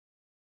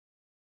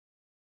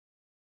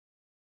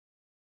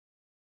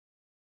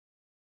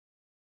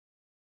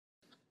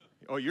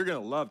Oh, you're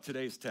going to love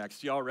today's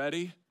text. Y'all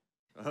ready?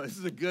 This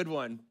is a good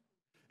one.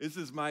 This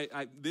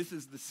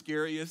is the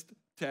scariest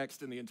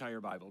text in the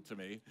entire Bible to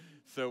me.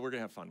 So we're going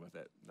to have fun with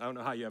it. I don't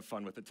know how you have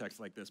fun with a text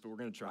like this, but we're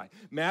going to try.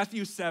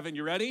 Matthew 7,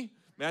 you ready?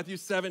 Matthew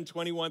 7,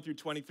 21 through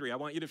 23. I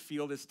want you to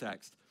feel this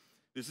text.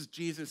 This is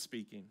Jesus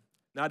speaking.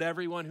 Not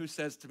everyone who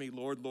says to me,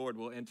 Lord, Lord,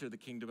 will enter the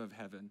kingdom of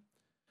heaven,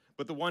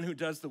 but the one who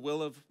does the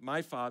will of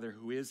my Father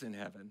who is in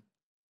heaven.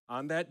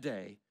 On that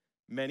day,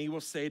 many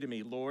will say to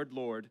me, Lord,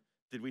 Lord,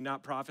 did we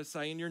not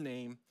prophesy in your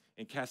name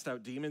and cast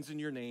out demons in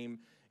your name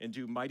and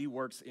do mighty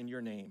works in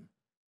your name?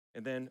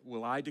 And then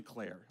will I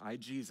declare, I,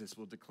 Jesus,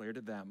 will declare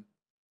to them,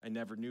 I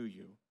never knew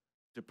you.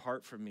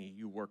 Depart from me,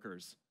 you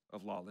workers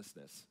of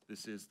lawlessness.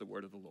 This is the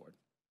word of the Lord.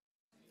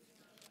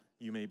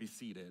 You may be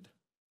seated.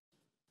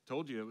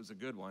 Told you it was a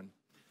good one.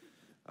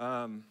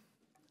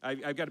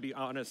 I've got to be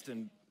honest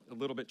and a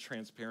little bit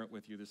transparent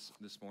with you this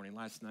morning.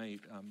 Last night,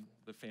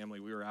 the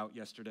family, we were out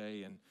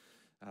yesterday, and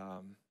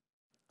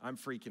I'm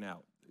freaking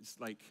out. It's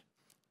like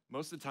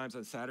most of the times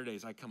on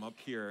Saturdays, I come up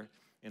here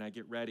and I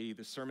get ready.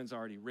 The sermon's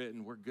already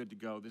written. We're good to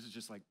go. This is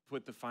just like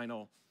put the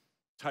final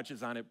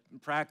touches on it,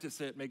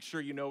 practice it, make sure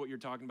you know what you're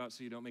talking about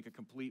so you don't make a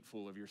complete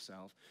fool of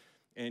yourself.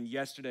 And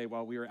yesterday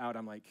while we were out,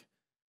 I'm like,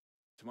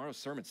 tomorrow's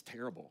sermon's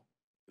terrible.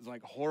 It's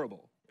like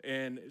horrible.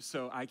 And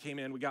so I came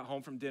in, we got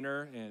home from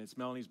dinner, and it's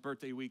Melanie's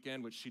birthday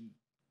weekend, which she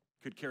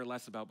could care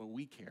less about, but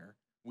we care.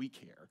 We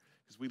care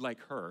because we like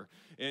her.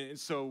 And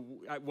so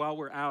while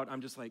we're out,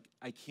 I'm just like,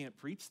 I can't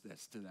preach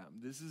this to them.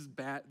 This is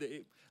bad.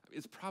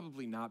 It's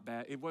probably not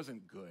bad. It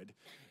wasn't good.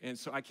 And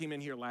so I came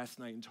in here last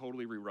night and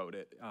totally rewrote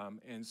it.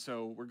 And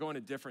so we're going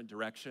a different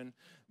direction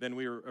than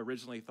we were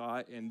originally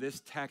thought. And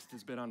this text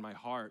has been on my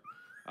heart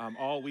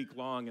all week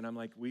long, and I'm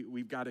like,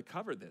 we've got to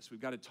cover this.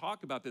 We've got to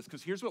talk about this,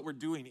 because here's what we're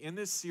doing. In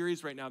this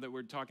series right now that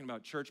we're talking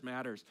about, Church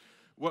Matters,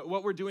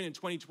 what we're doing in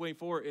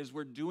 2024 is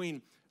we're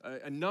doing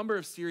a number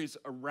of series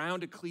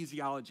around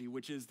ecclesiology,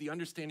 which is the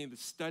understanding, the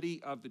study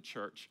of the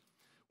church.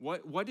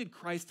 What did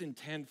Christ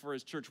intend for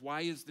his church?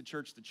 Why is the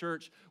church the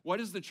church? What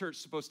is the church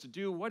supposed to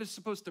do? What is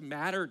supposed to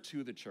matter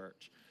to the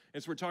church?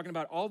 And so we're talking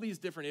about all these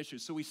different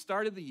issues. So we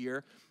started the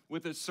year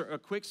with a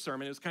quick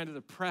sermon. It was kind of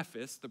the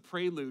preface, the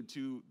prelude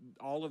to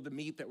all of the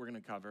meat that we're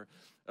going to cover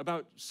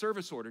about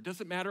service order.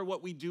 Does it matter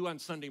what we do on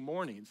Sunday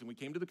mornings? And we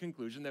came to the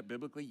conclusion that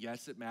biblically,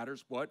 yes, it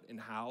matters what and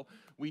how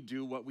we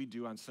do what we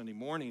do on Sunday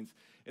mornings.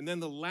 And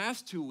then the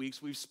last 2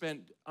 weeks, we've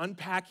spent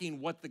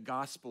unpacking what the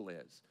gospel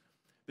is.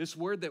 This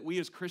word that we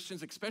as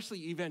Christians, especially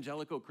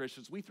evangelical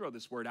Christians, we throw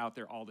this word out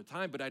there all the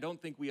time, but I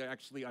don't think we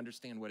actually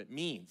understand what it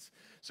means.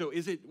 So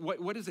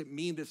what does it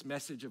mean, this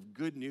message of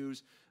good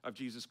news of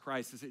Jesus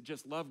Christ? Is it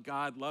just love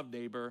God, love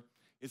neighbor?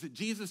 Is it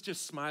Jesus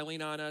just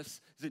smiling on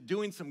us? Is it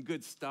doing some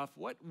good stuff?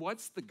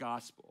 What's the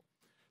gospel?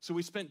 So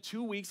we spent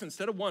 2 weeks,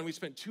 instead of one, we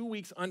spent 2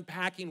 weeks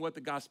unpacking what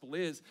the gospel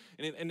is.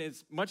 And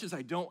as much as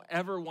I don't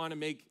ever want to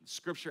make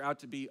Scripture out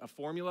to be a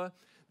formula,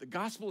 the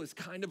gospel is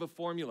kind of a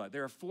formula.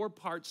 There are 4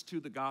 parts to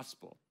the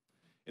gospel.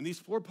 And these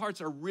 4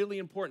 parts are really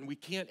important. We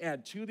can't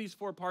add to these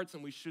 4 parts,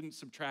 and we shouldn't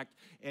subtract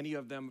any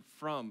of them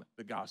from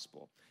the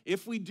gospel.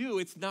 If we do,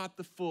 it's not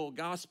the full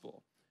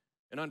gospel.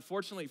 And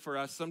unfortunately for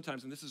us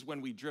sometimes, and this is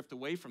when we drift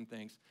away from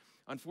things,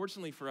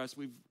 unfortunately for us,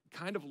 we've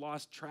kind of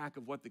lost track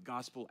of what the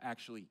gospel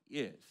actually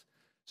is.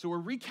 So we're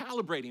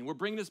recalibrating. We're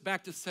bringing this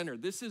back to center.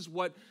 This is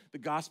what the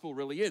gospel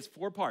really is.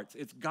 4 parts.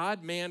 It's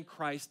God, man,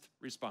 Christ,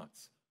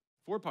 response.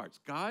 4 parts.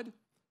 God,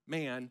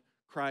 man,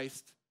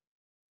 Christ,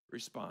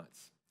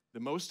 response. The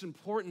most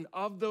important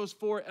of those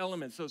 4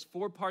 elements, those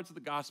 4 parts of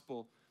the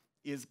gospel,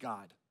 is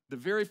God. The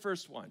very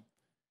first one.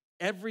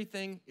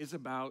 Everything is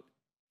about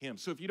him.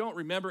 So if you don't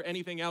remember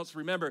anything else,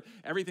 remember,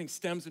 everything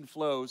stems and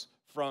flows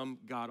from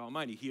God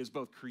Almighty. He is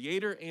both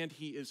creator and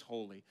he is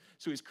holy.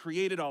 So he's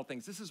created all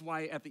things. This is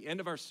why at the end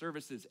of our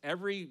services,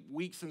 every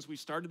week since we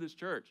started this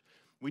church,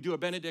 we do a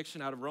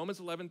benediction out of Romans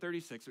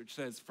 11:36, which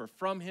says, for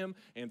from him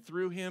and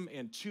through him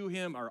and to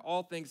him are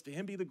all things. To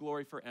him be the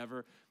glory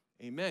forever.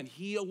 Amen.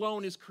 He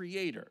alone is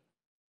creator.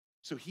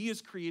 So he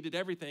has created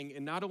everything.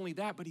 And not only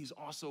that, but he's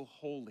also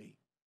holy.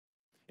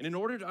 And in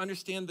order to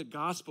understand the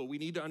gospel, we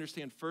need to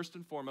understand first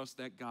and foremost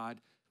that God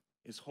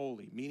is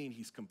holy, meaning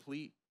he's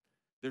complete.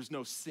 There's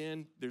no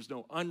sin, there's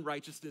no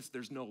unrighteousness,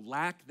 there's no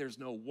lack, there's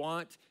no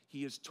want.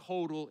 He is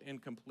total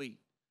and complete.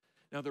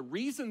 Now, the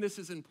reason this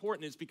is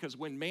important is because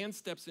when man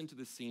steps into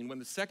the scene, when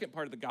the second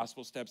part of the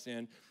gospel steps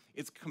in,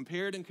 it's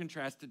compared and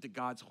contrasted to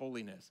God's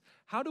holiness.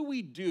 How do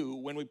we do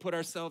when we put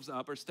ourselves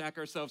up or stack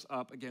ourselves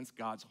up against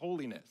God's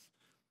holiness?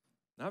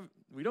 Now,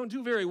 we don't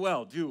do very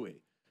well, do we?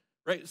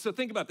 Right? So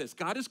think about this.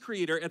 God is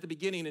creator. At the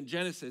beginning in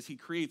Genesis, he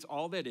creates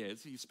all that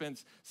is. He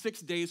spends 6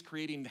 days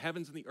creating the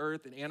heavens and the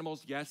earth and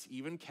animals, yes,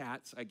 even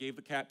cats. I gave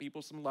the cat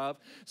people some love.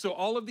 So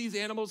all of these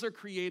animals are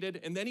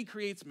created, and then he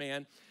creates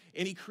man,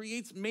 and he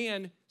creates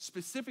man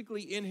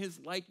specifically in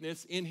his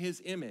likeness, in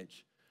his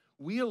image.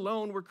 We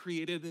alone were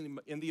created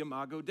in the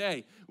Imago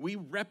Dei. We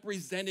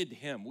represented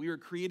him. We were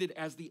created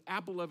as the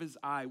apple of his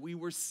eye. We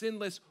were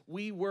sinless.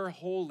 We were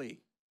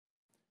holy.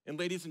 And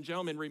ladies and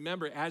gentlemen,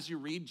 remember, as you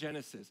read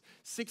Genesis,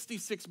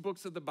 66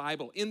 books of the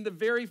Bible, in the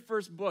very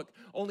first book,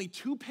 only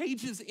 2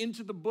 pages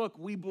into the book,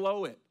 we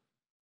blow it.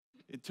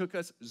 It took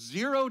us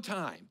 0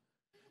 time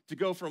to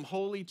go from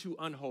holy to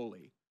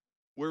unholy,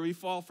 where we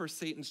fall for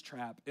Satan's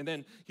trap. And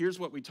then here's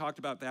what we talked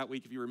about that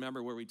week, if you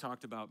remember, where we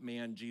talked about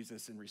man,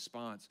 Jesus, in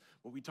response.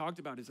 What we talked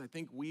about is I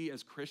think we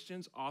as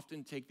Christians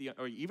often take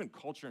or even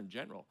culture in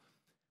general,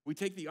 we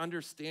take the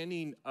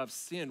understanding of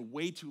sin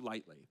way too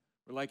lightly.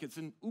 We're like, it's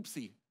an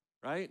oopsie,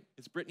 right?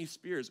 It's Britney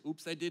Spears.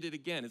 Oops, I did it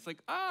again. It's like,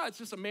 it's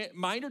just a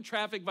minor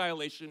traffic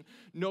violation,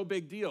 no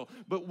big deal.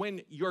 But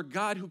when your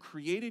God who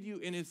created you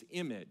in his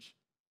image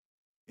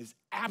is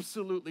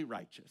absolutely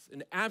righteous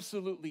and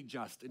absolutely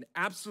just and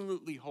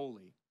absolutely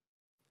holy,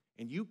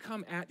 and you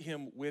come at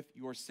him with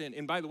your sin,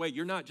 and by the way,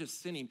 you're not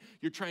just sinning,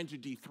 you're trying to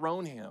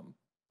dethrone him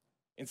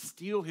and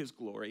steal his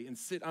glory and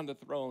sit on the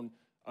throne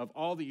of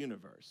all the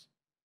universe.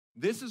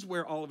 This is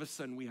where all of a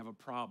sudden we have a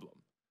problem.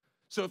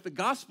 So if the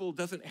gospel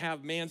doesn't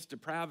have man's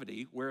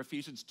depravity, where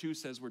Ephesians 2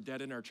 says we're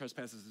dead in our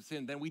trespasses and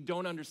sin, then we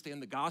don't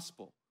understand the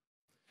gospel.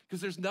 Because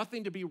there's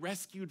nothing to be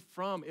rescued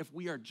from if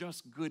we are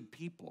just good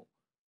people.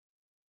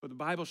 But the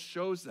Bible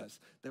shows us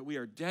that we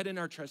are dead in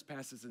our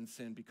trespasses and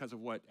sin because of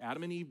what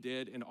Adam and Eve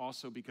did, and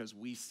also because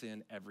we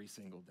sin every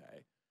single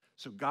day.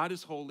 So God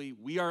is holy,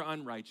 we are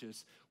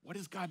unrighteous. What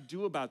does God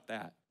do about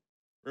that?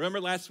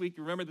 Remember last week,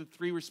 remember the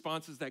 3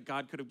 responses that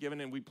God could have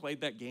given, and we played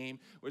that game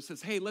where it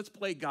says, hey, let's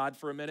play God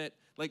for a minute.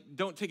 Like,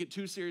 don't take it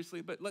too seriously,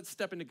 but let's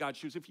step into God's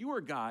shoes. If you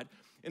were God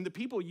and the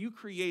people you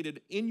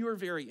created in your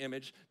very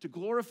image to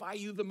glorify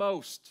you the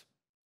most,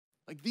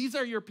 like these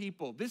are your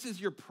people. This is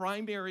your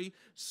primary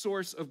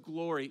source of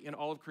glory in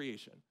all of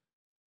creation.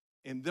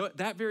 And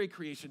that very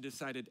creation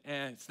decided,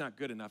 it's not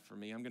good enough for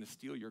me. I'm going to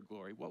steal your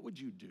glory. What would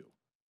you do?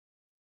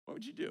 What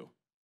would you do?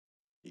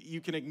 You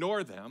can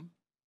ignore them.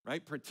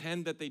 Right?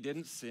 Pretend that they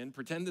didn't sin,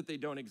 pretend that they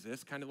don't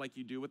exist, kind of like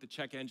you do with the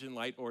check engine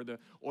light or the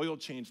oil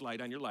change light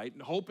on your light,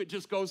 and hope it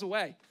just goes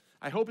away.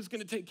 I hope it's going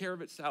to take care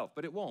of itself,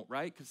 but it won't,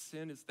 right? Because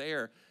sin is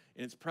there,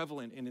 and it's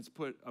prevalent, and it's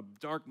put a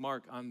dark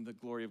mark on the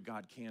glory of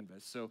God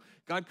canvas. So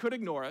God could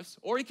ignore us,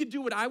 or he could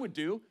do what I would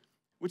do,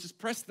 which is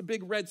press the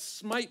big red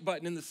smite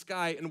button in the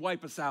sky and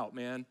wipe us out,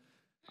 man.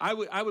 I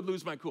would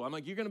lose my cool. I'm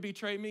like, you're going to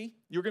betray me?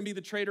 You're going to be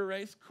the traitor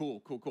race?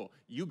 Cool.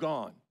 You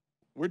gone.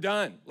 We're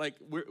done. Like,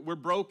 we're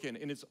broken,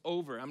 and it's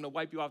over. I'm going to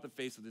wipe you off the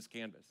face of this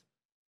canvas.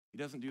 He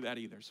doesn't do that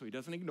either. So he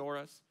doesn't ignore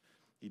us.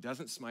 He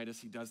doesn't smite us.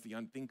 He does the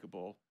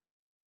unthinkable.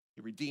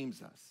 He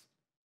redeems us.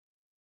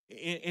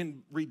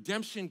 And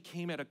redemption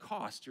came at a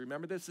cost. You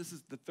remember this? This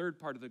is the 3rd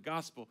part of the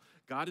gospel.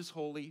 God is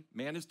holy.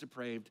 Man is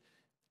depraved.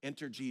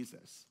 Enter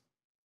Jesus.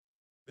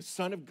 The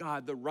Son of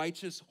God, the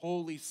righteous,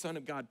 holy Son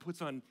of God, puts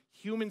on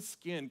human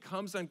skin,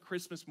 comes on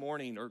Christmas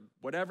morning or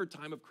whatever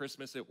time of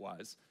Christmas it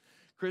was.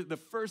 The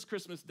first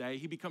Christmas day,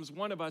 he becomes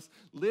one of us,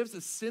 lives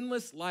a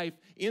sinless life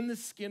in the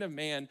skin of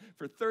man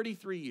for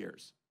 33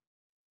 years.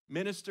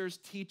 Ministers,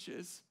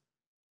 teaches,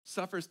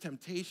 suffers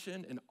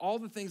temptation, and all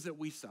the things that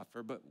we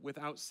suffer, but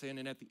without sin,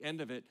 and at the end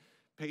of it,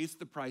 pays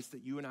the price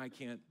that you and I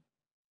can't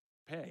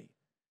pay.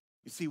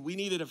 You see, we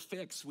needed a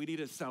fix. We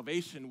needed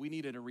salvation. We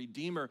needed a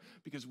redeemer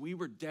because we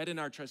were dead in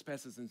our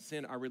trespasses and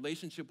sin. Our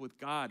relationship with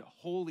God,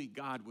 holy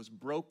God, was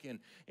broken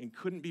and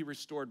couldn't be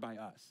restored by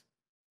us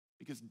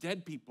because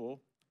dead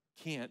people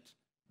can't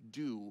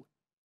do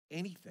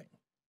anything.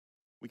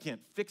 We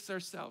can't fix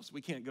ourselves. We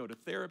can't go to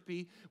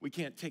therapy. We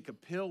can't take a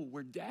pill.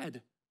 We're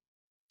dead.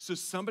 So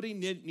somebody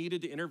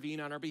needed to intervene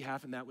on our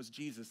behalf, and that was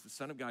Jesus. The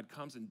Son of God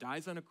comes and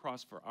dies on a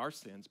cross for our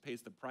sins,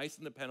 pays the price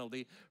and the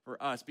penalty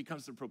for us,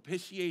 becomes the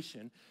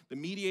propitiation, the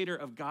mediator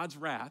of God's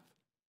wrath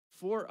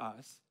for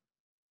us,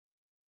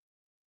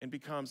 and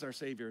becomes our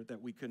Savior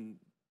that we couldn't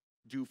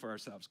do for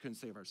ourselves, couldn't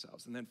save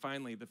ourselves. And then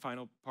finally, the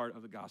final part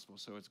of the gospel.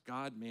 So it's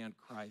God, man,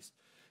 Christ.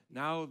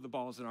 Now the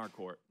ball's in our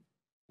court.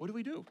 What do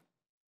we do?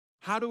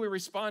 How do we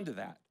respond to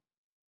that?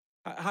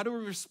 How do we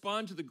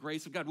respond to the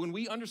grace of God? When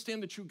we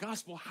understand the true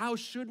gospel, how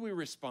should we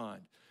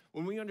respond?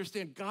 When we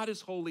understand God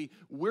is holy,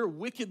 we're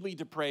wickedly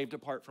depraved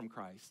apart from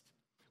Christ.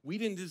 We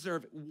didn't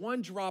deserve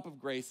one drop of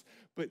grace,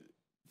 but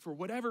for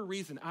whatever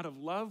reason, out of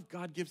love,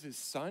 God gives his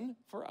Son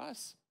for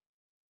us.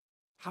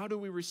 How do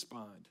we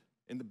respond?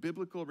 And the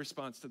biblical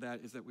response to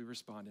that is that we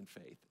respond in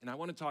faith. And I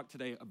want to talk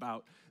today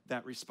about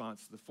that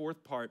response, the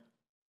 4th part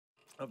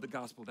of the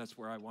gospel. That's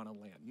where I want to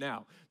land.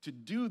 Now, to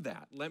do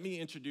that, let me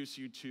introduce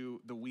you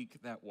to the week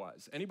that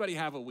was. Anybody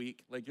have a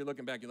week? Like you're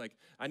looking back, you're like,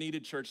 I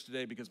needed church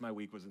today because my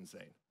week was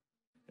insane.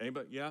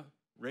 Anybody? Yeah?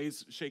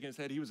 Ray's shaking his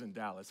head. He was in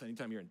Dallas.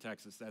 Anytime you're in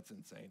Texas, that's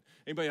insane.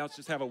 Anybody else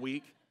just have a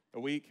week? A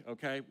week?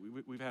 Okay,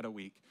 we've had a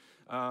week.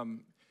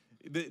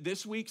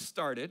 This week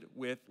started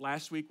with,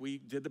 last week we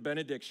did the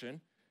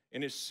benediction,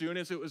 and as soon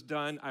as it was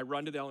done, I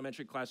run to the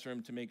elementary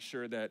classroom to make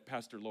sure that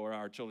Pastor Laura,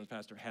 our children's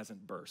pastor,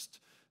 hasn't burst.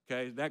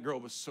 Okay, that girl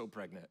was so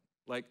pregnant,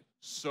 like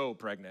so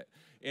pregnant.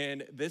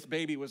 And this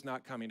baby was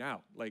not coming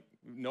out. Like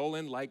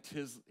Nolan liked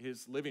his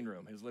living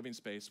room, his living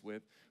space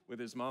with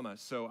his mama.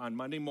 So on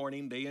Monday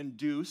morning, they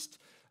induced,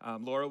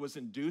 Laura was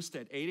induced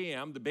at 8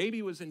 a.m. The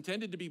baby was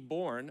intended to be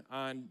born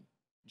on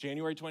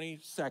January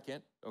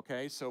 22nd,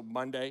 okay, so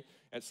Monday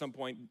at some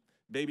point,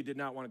 baby did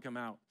not want to come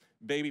out.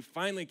 Baby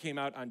finally came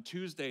out on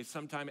Tuesday,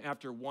 sometime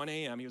after 1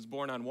 a.m. He was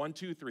born on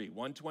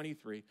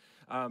 123,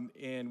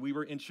 and we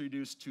were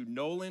introduced to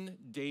Nolan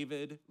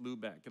David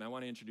Lubeck, and I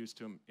want to introduce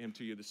him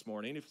to you this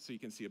morning so you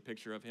can see a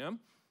picture of him.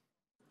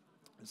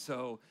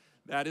 So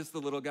that is the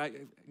little guy.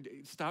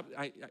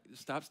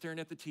 Stop staring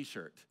at the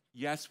T-shirt.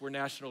 Yes, we're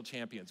national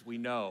champions. We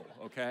know,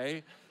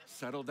 okay?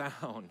 Settle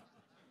down.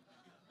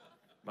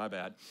 My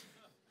bad.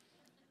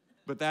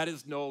 But that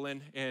is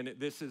Nolan, and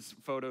this is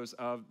photos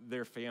of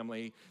their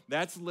family.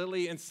 That's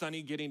Lily and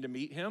Sonny getting to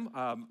meet him.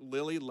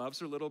 Lily loves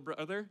her little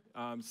brother.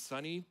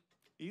 Sonny,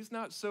 he's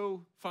not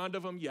so fond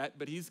of him yet,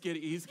 but he's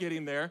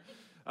getting there.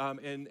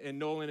 And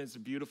Nolan is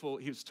beautiful.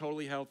 He was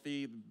totally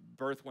healthy.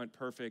 Birth went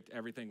perfect.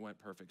 Everything went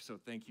perfect. So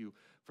thank you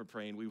for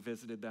praying. We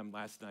visited them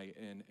last night,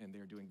 and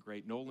they're doing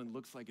great. Nolan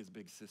looks like his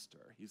big sister.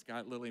 He's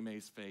got Lily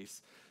Mae's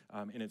face,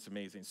 and it's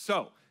amazing.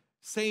 So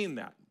saying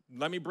that,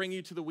 let me bring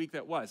you to the week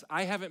that was.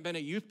 I haven't been a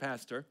youth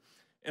pastor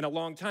in a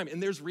long time,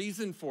 and there's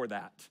reason for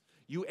that.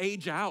 You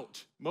age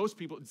out. Most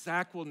people,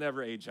 Zach will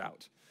never age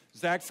out.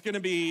 Zach's gonna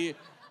be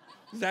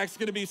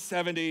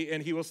 70,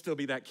 and he will still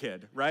be that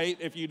kid, right?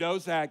 If you know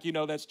Zach, you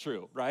know that's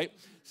true, right?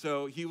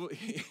 So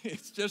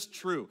it's just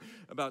true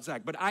about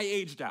Zach. But I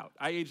aged out.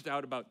 I aged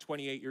out about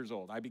 28 years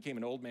old. I became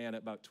an old man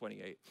at about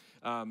 28.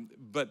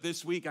 But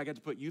this week, I got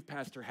to put youth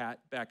pastor hat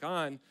back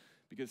on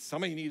because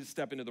somebody needed to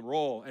step into the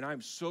role, and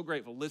I'm so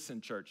grateful. Listen,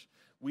 church,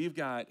 we've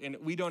got, and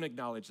we don't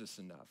acknowledge this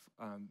enough,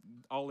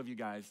 all of you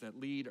guys that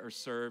lead or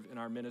serve in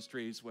our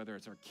ministries, whether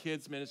it's our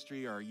kids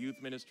ministry, our youth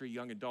ministry,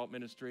 young adult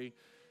ministry,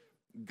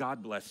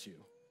 God bless you.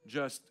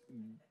 Just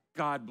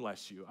God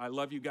bless you. I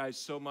love you guys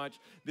so much.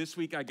 This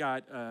week I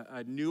got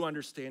a new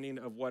understanding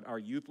of what our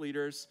youth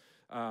leaders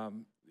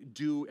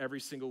do every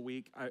single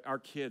week. Our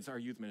kids, our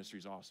youth ministry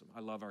is awesome.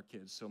 I love our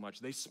kids so much.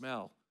 They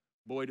smell.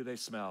 Boy, do they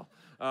smell.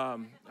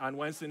 On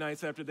Wednesday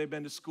nights after they've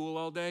been to school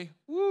all day,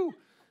 woo,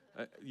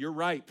 you're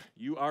ripe.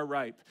 You are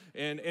ripe.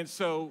 And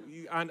so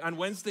on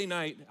Wednesday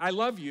night, I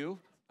love you.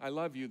 I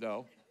love you,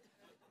 though.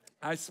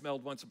 I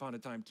smelled once upon a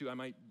time, too. I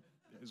might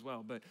as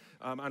well. But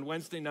on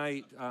Wednesday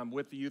night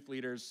with the youth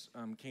leaders,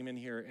 came in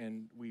here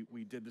and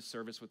we did the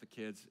service with the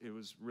kids. It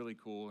was really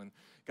cool and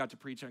got to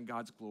preach on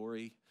God's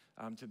glory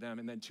to them.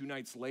 And then 2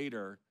 nights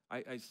later,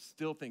 I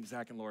still think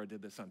Zach and Laura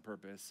did this on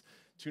purpose.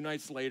 2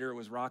 nights later, it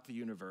was Rock the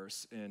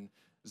Universe, and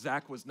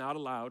Zach was not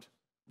allowed,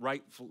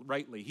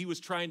 rightly. He was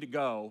trying to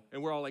go,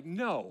 and we're all like,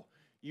 no.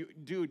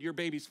 Dude, your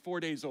baby's 4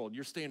 days old.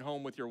 You're staying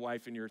home with your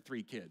wife and your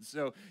 3 kids.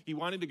 So he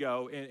wanted to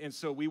go, and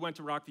so we went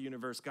to Rock the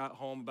Universe, got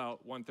home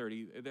about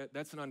 1:30.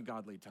 That's an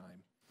ungodly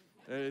time.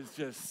 It's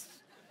just,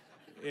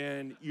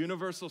 and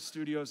Universal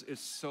Studios is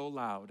so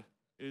loud.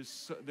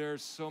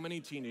 There's so many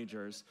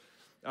teenagers.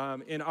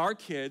 And our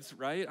kids,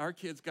 right? Our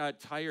kids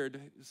got tired.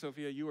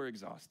 Sophia, you were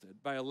exhausted.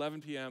 By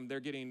 11 p.m.,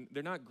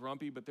 they're not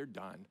grumpy, but they're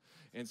done.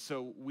 And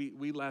so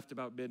we left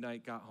about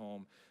midnight, got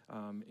home,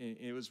 and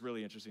it was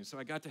really interesting. So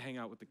I got to hang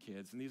out with the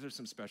kids, and these are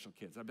some special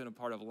kids. I've been a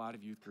part of a lot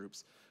of youth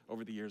groups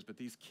over the years, but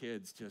these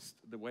kids, just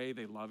the way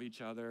they love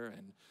each other,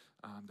 and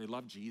they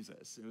love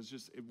Jesus. It was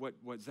just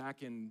what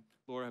Zach and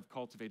Laura have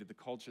cultivated, the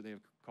culture they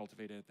have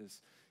cultivated at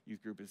this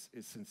youth group is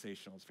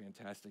sensational. It's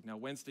fantastic. Now,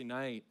 Wednesday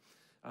night,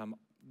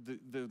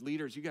 the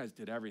leaders, you guys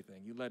did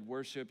everything. You led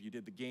worship, you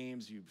did the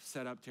games, you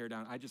set up, tear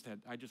down. I just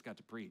got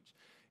to preach.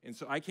 And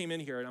so I came in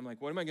here and I'm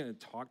like, what am I going to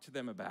talk to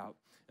them about?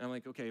 And I'm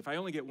like, okay, if I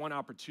only get one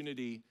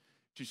opportunity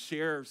to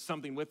share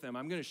something with them,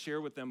 I'm going to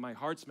share with them my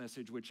heart's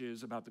message, which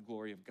is about the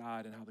glory of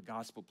God and how the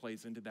gospel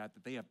plays into that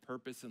they have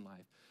purpose in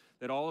life,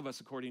 that all of us,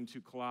 according to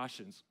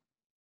Colossians,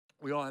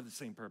 we all have the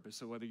same purpose.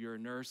 So whether you're a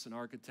nurse, an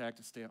architect,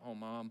 a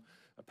stay-at-home mom,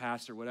 a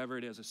pastor, whatever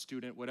it is, a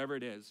student, whatever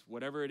it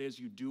is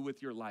you do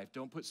with your life,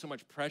 don't put so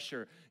much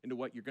pressure into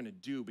what you're going to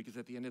do, because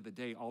at the end of the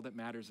day, all that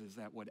matters is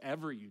that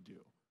whatever you do,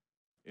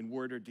 in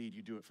word or deed,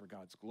 you do it for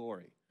God's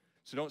glory.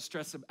 So don't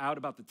stress out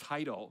about the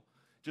title.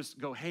 Just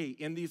go, hey,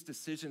 in these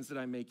decisions that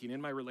I'm making,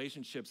 in my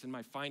relationships, in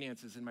my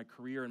finances, in my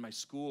career, in my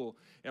school,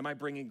 am I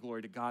bringing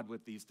glory to God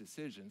with these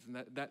decisions?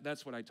 And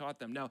that's what I taught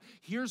them. Now,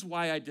 here's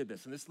why I did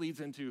this, and this leads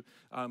into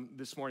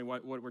this morning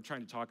what we're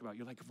trying to talk about.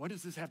 You're like, what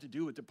does this have to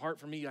do with depart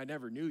from me, I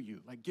never knew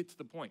you? Like, get to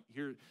the point.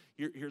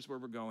 Here's where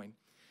we're going.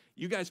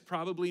 You guys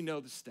probably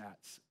know the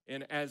stats,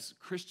 and as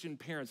Christian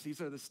parents,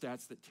 these are the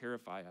stats that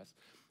terrify us.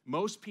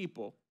 Most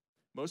people,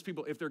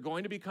 if they're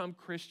going to become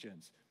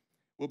Christians,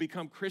 will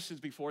become Christians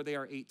before they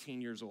are 18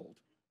 years old,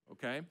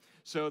 okay?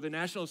 So the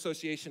National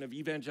Association of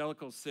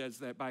Evangelicals says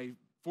that by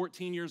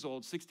 14 years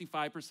old,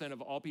 65%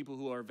 of all people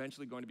who are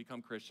eventually going to become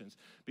Christians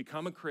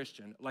become a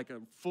Christian, like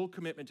a full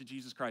commitment to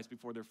Jesus Christ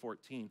before they're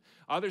 14.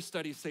 Other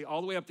studies say all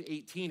the way up to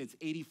 18, it's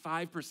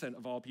 85%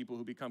 of all people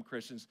who become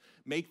Christians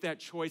make that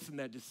choice and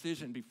that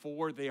decision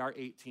before they are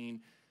 18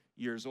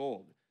 years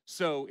old.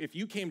 So if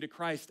you came to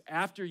Christ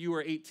after you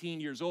were 18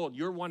 years old,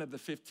 you're one of the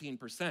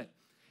 15%.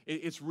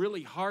 It's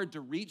really hard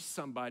to reach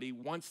somebody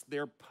once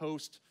they're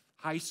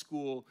post-high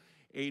school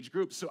age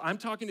group. So I'm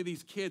talking to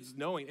these kids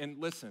knowing, and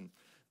listen,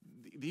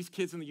 these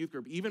kids in the youth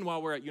group, even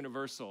while we're at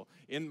Universal,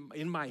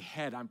 in my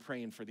head, I'm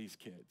praying for these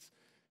kids.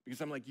 Because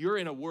I'm like, you're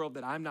in a world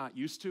that I'm not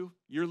used to.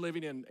 You're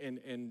living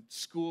in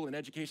school and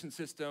education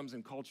systems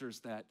and cultures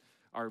that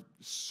are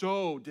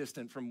so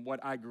distant from what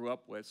I grew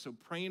up with. So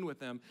praying with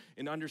them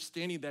and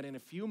understanding that in a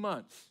few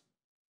months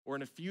or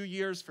in a few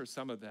years for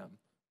some of them,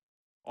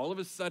 all of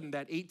a sudden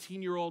that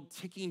 18-year-old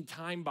ticking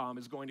time bomb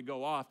is going to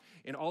go off,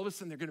 and all of a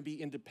sudden they're going to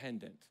be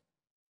independent.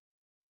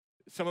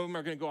 Some of them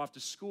are going to go off to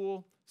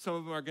school. Some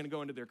of them are going to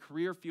go into their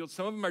career fields.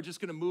 Some of them are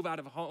just going to move out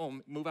of the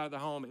home,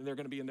 and they're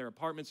going to be in their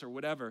apartments or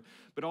whatever.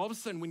 But all of a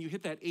sudden, when you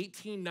hit that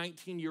 18,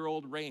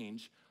 19-year-old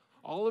range,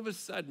 all of a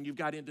sudden you've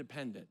got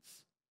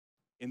independence.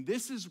 And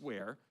this is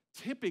where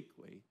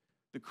typically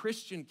the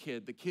Christian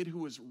kid, the kid who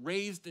was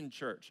raised in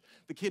church,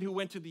 the kid who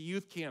went to the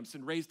youth camps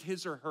and raised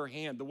his or her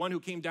hand, the one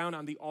who came down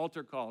on the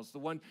altar calls, the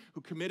one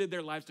who committed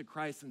their lives to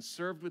Christ and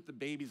served with the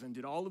babies and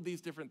did all of these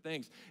different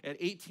things. At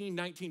 18,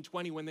 19,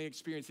 20, when they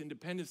experience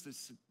independence,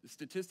 the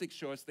statistics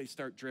show us they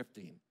start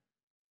drifting.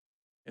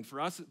 And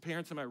for us as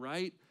parents, am I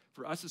right?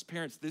 For us as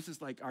parents, this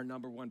is like our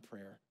number one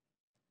prayer.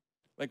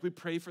 Like we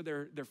pray for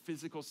their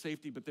physical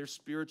safety, but their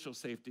spiritual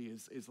safety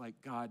is like,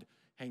 God,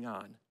 hang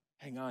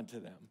on to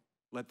them.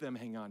 Let them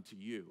hang on to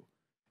you.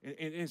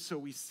 And so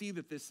we see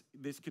that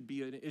this could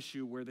be an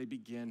issue where they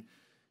begin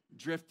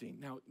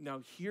drifting. Now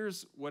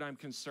here's what I'm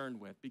concerned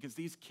with, because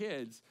these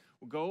kids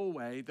will go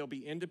away, they'll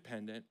be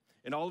independent,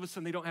 and all of a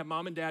sudden they don't have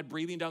mom and dad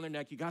breathing down their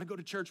neck. You got to go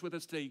to church with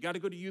us today. You got to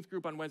go to youth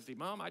group on Wednesday.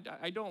 Mom,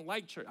 I don't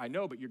like church. I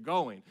know, but you're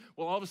going.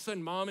 Well, all of a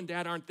sudden mom and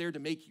dad aren't there to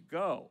make you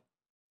go.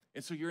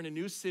 And so you're in a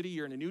new city,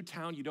 you're in a new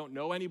town, you don't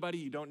know anybody,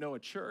 you don't know a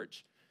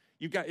church.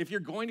 If you're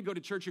going to go to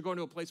church, you're going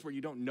to a place where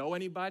you don't know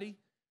anybody.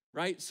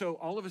 Right? So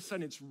all of a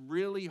sudden, it's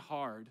really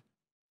hard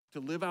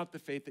to live out the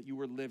faith that you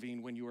were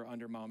living when you were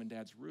under mom and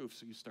dad's roof.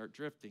 So you start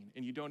drifting,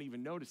 and you don't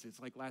even notice it. It's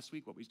like last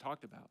week, what we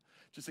talked about.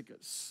 Just like a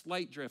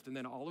slight drift, and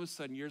then all of a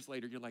sudden, years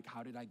later, you're like,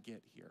 how did I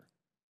get here?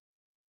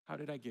 How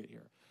did I get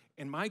here?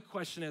 And my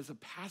question as a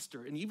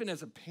pastor, and even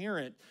as a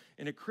parent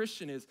and a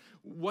Christian is,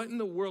 what in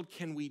the world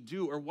can we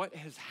do, or what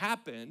has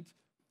happened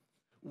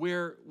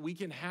where we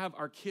can have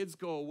our kids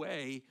go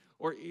away,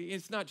 or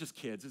it's not just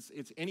kids,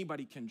 it's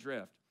anybody can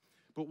drift.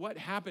 But what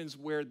happens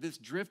where this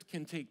drift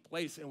can take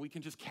place and we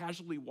can just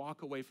casually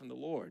walk away from the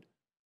Lord?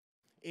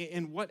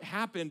 And what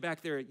happened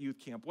back there at youth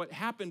camp? What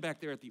happened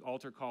back there at the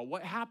altar call?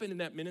 What happened in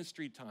that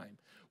ministry time?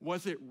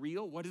 Was it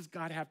real? What does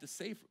God have to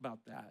say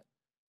about that?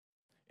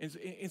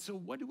 And so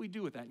what do we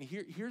do with that? And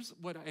here's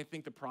what I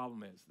think the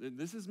problem is.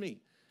 This is me.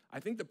 I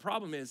think the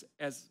problem is,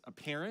 as a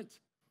parent,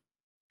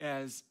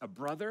 as a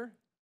brother,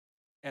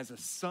 as a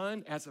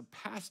son, as a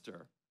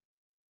pastor,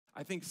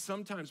 I think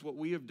sometimes what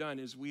we have done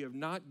is we have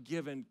not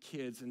given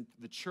kids and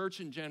the church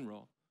in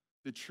general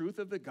the truth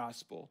of the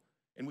gospel,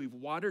 and we've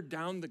watered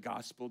down the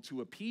gospel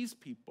to appease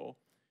people,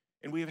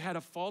 and we have had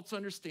a false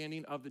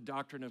understanding of the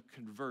doctrine of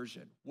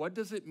conversion. What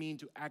does it mean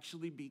to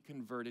actually be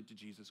converted to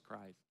Jesus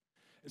Christ?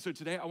 And so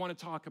today I want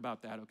to talk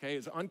about that, okay?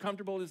 As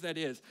uncomfortable as that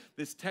is,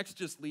 this text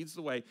just leads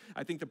the way.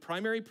 I think the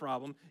primary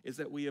problem is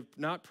that we have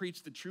not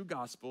preached the true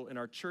gospel, and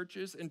our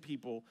churches and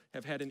people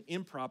have had an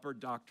improper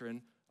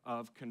doctrine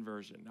of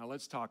conversion. Now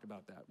let's talk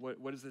about that.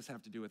 What does this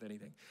have to do with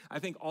anything? I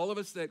think all of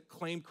us that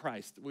claim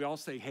Christ, we all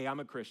say, hey, I'm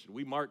a Christian.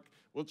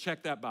 We'll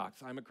check that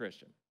box, I'm a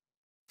Christian.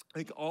 I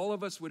think all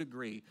of us would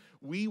agree,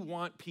 we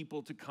want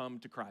people to come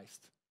to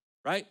Christ,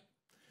 right?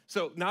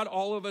 So not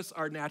all of us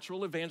are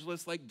natural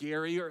evangelists like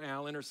Gary or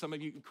Alan or some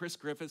of you, Chris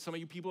Griffith, some of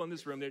you people in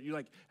this room that you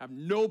have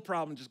no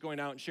problem just going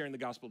out and sharing the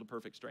gospel to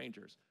perfect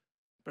strangers.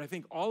 But I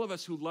think all of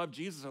us who love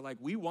Jesus are like,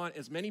 we want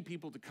as many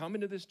people to come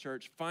into this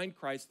church, find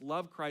Christ,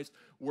 love Christ,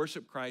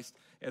 worship Christ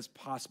as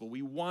possible.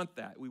 We want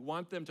that. We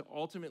want them to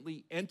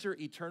ultimately enter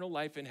eternal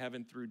life in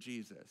heaven through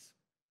Jesus.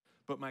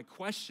 But my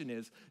question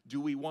is, do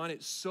we want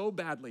it so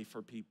badly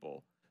for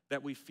people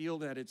that we feel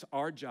that it's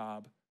our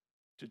job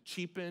to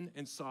cheapen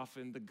and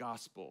soften the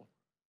gospel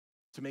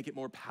to make it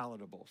more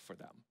palatable for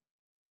them?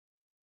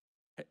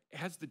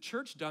 Has the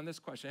church done this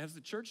question? Has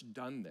the church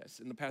done this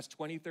in the past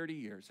 20, 30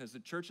 years? Has the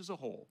church as a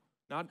whole,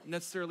 not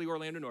necessarily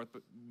Orlando North,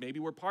 but maybe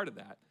we're part of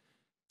that,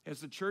 has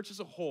the church as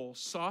a whole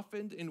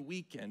softened and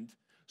weakened,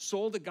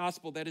 sold a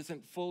gospel that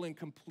isn't full and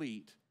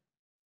complete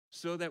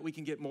so that we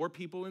can get more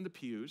people in the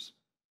pews,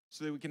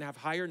 so that we can have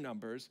higher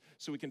numbers,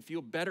 so we can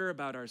feel better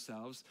about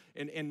ourselves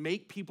and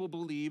make people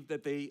believe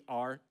that they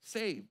are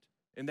saved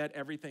and that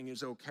everything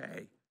is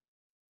okay?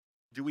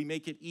 Do we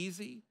make it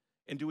easy?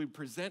 And do we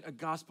present a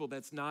gospel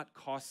that's not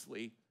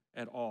costly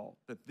at all,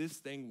 that this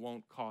thing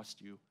won't cost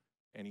you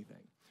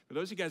anything? For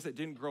those of you guys that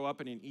didn't grow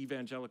up in an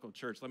evangelical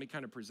church, let me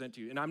kind of present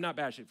to you. And I'm not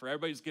bashing. For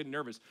everybody who's getting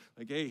nervous,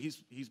 like, hey,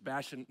 he's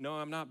bashing. No,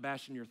 I'm not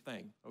bashing your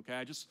thing, okay?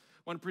 I just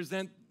want to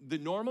present the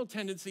normal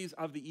tendencies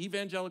of the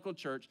evangelical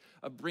church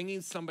of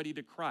bringing somebody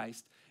to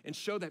Christ and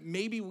show that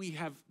maybe we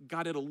have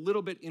got it a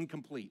little bit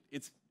incomplete.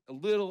 It's a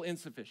little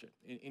insufficient.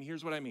 And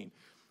here's what I mean.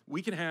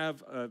 We can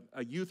have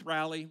a youth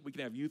rally. We can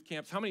have youth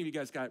camps. How many of you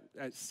guys got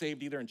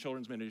saved either in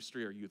children's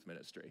ministry or youth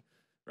ministry?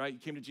 Right? You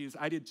came to Jesus.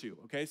 I did too,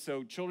 okay?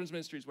 So children's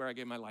ministry is where I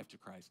gave my life to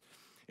Christ.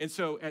 And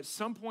so at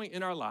some point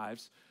in our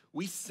lives,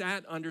 we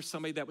sat under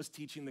somebody that was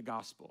teaching the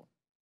gospel.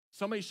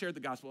 Somebody shared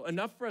the gospel,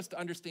 enough for us to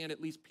understand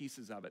at least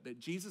pieces of it, that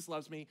Jesus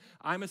loves me,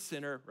 I'm a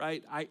sinner,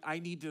 right? I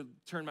need to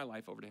turn my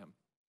life over to him.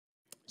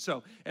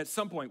 So at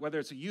some point, whether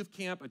it's a youth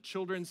camp, a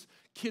children's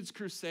kids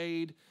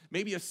crusade,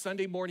 maybe a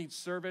Sunday morning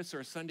service or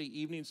a Sunday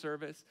evening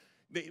service,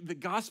 the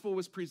gospel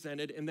was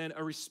presented and then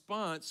a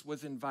response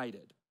was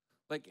invited.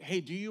 Like,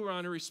 hey, do you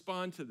want to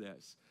respond to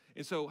this?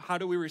 And so how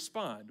do we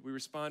respond? We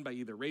respond by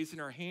either raising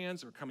our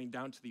hands or coming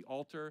down to the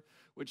altar,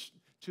 which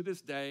to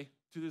this day,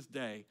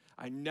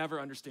 I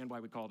never understand why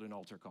we call it an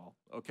altar call,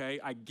 okay?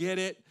 I get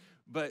it,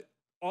 but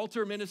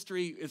altar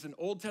ministry is an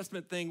Old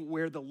Testament thing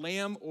where the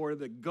lamb or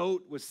the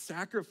goat was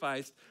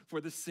sacrificed for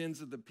the sins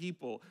of the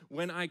people.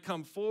 When I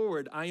come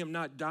forward, I am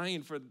not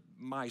dying for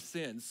my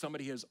sins.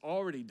 Somebody has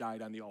already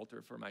died on the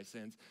altar for my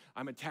sins.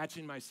 I'm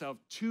attaching myself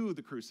to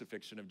the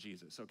crucifixion of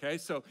Jesus, okay?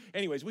 So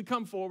anyways, we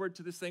come forward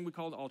to this thing we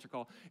call an altar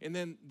call, and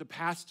then the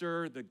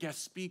pastor, the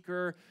guest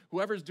speaker,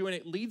 whoever's doing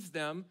it leads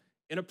them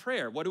in a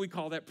prayer. What do we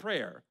call that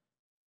prayer?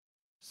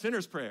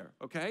 Sinner's prayer,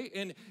 okay?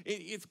 And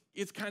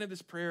it's kind of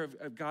this prayer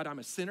of God, I'm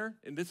a sinner,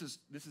 and this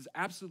is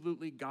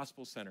absolutely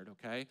gospel-centered,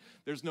 okay?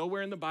 There's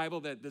nowhere in the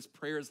Bible that this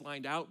prayer is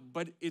lined out,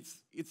 but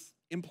it's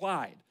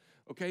implied,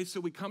 okay?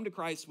 So we come to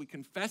Christ, we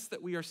confess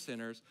that we are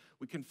sinners,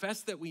 we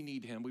confess that we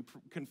need him, we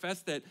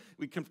confess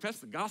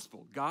the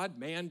gospel, God,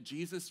 man,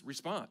 Jesus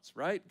response,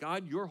 right?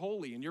 God, you're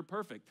holy and you're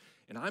perfect,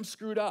 and I'm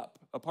screwed up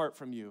apart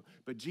from you,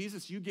 but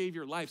Jesus, you gave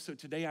your life, so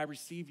today I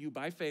receive you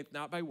by faith,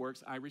 not by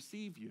works, I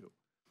receive you.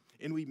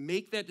 And we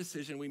make that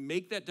decision, we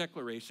make that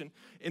declaration,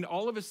 and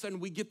all of a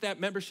sudden we get that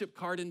membership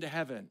card into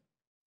heaven,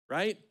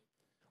 right?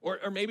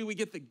 Or maybe we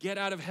get the get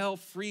out of hell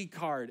free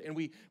card, and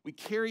we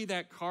carry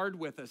that card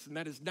with us, and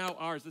that is now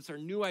ours. That's our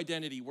new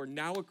identity. We're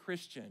now a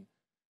Christian,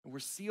 and we're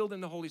sealed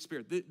in the Holy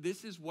Spirit.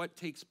 This is what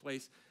takes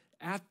place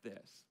at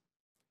this.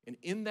 And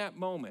in that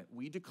moment,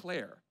 we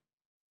declare,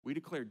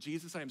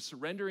 Jesus, I am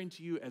surrendering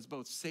to you as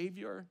both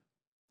Savior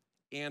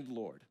and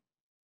Lord.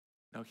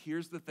 Now,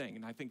 here's the thing,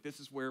 and I think this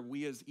is where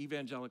we as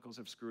evangelicals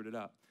have screwed it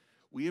up.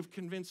 We have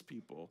convinced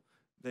people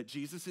that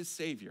Jesus is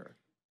Savior,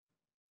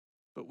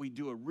 but we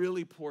do a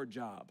really poor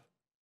job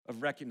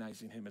of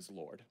recognizing him as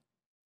Lord.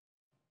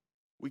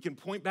 We can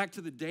point back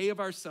to the day of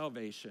our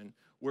salvation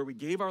where we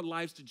gave our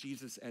lives to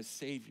Jesus as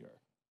Savior,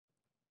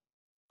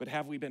 but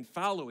have we been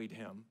following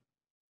him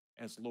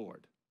as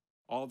Lord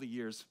all the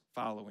years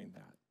following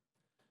that?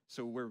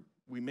 So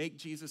we make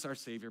Jesus our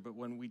Savior, but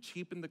when we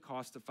cheapen the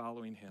cost of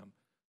following him,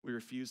 we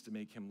refuse to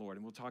make him Lord.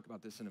 And we'll talk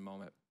about this in a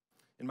moment.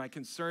 And my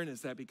concern is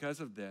that because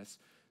of this,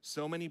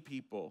 so many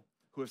people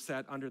who have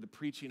sat under the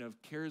preaching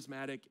of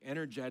charismatic,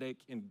 energetic,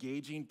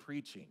 engaging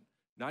preaching,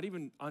 not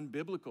even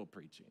unbiblical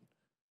preaching,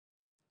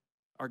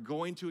 are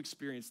going to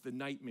experience the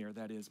nightmare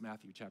that is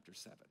Matthew chapter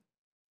 7.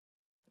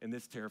 And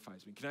this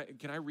terrifies me.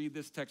 Can I read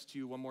this text to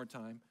you one more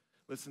time?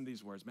 Listen to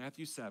these words.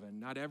 Matthew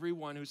 7, not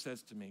everyone who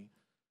says to me,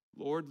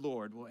 Lord,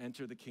 Lord, will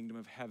enter the kingdom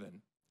of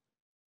heaven,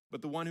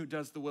 but the one who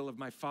does the will of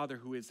my Father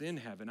who is in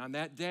heaven. On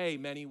that day,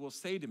 many will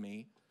say to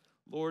me,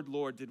 Lord,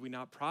 Lord, did we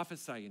not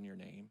prophesy in your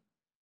name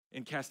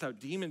and cast out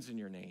demons in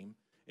your name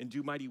and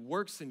do mighty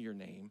works in your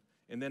name?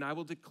 And then I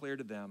will declare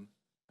to them,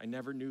 I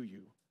never knew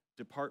you.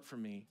 Depart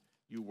from me,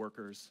 you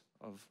workers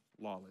of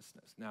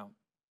lawlessness. Now,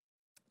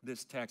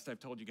 this text, I've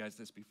told you guys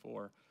this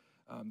before.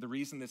 The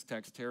reason this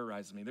text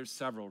terrorizes me, there's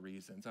several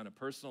reasons. On a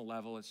personal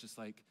level, it's just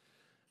like,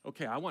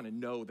 okay, I want to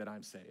know that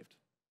I'm saved.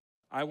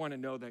 I want to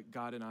know that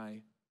God and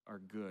I are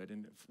good.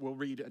 And we'll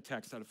read a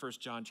text out of 1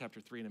 John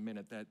chapter 3 in a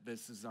minute that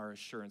this is our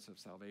assurance of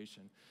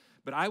salvation.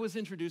 But I was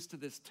introduced to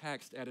this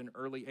text at an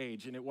early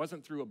age, and it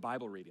wasn't through a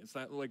Bible reading. It's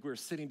not like we were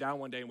sitting down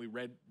one day and we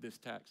read this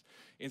text.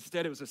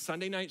 Instead, it was a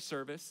Sunday night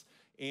service,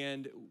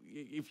 and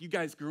if you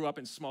guys grew up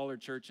in smaller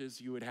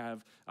churches, you would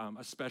have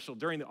a special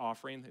during the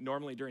offering.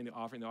 Normally during the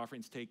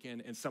offering's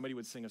taken, and somebody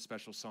would sing a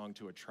special song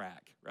to a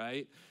track,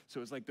 right? So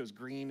it was like those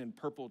green and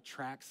purple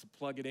tracks,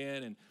 plug it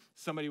in, and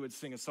somebody would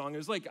sing a song. It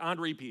was like on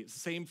repeat,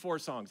 same 4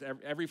 songs.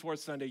 Every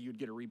fourth Sunday, you'd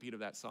get a repeat of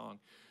that song.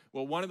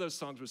 Well, one of those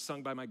songs was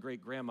sung by my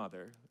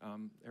great-grandmother.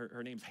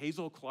 Her name's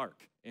Hazel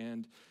Clark,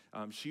 and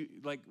she,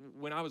 like,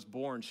 when I was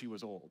born, she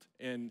was old.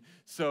 And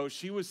so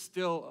she was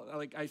still,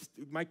 like,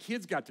 my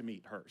kids got to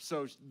meet her.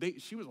 So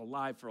she was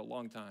alive for a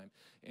long time,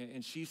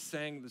 and she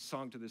sang the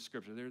song to this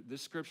scripture.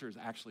 This scripture is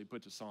actually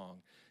put to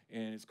song,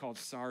 and it's called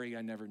Sorry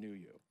I Never Knew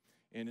You.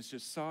 And it's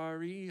just,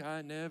 sorry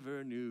I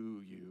never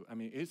knew you. I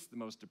mean, it's the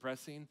most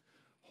depressing,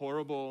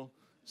 horrible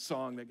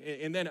song.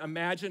 And then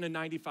imagine a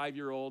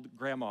 95-year-old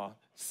grandma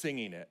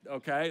singing it,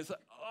 okay? It's like,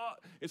 oh,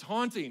 it's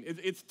haunting.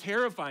 It's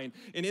terrifying.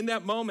 And in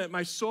that moment,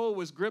 my soul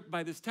was gripped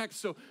by this text.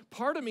 So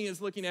part of me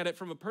is looking at it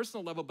from a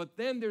personal level, but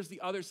then there's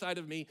the other side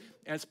of me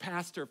as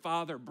pastor,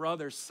 father,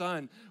 brother,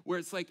 son, where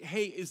it's like,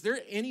 hey, is there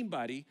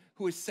anybody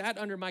who has sat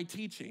under my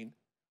teaching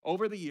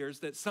over the years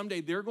that someday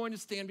they're going to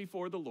stand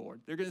before the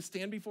Lord, they're going to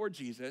stand before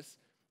Jesus,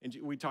 and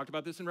we talked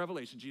about this in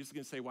Revelation. Jesus is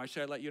going to say, why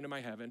should I let you into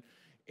my heaven?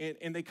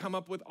 And they come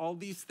up with all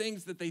these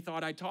things that they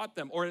thought I taught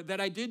them or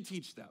that I did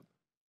teach them.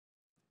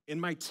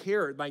 And my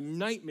terror, my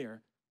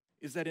nightmare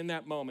is that in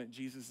that moment,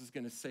 Jesus is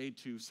going to say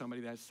to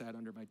somebody that sat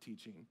under my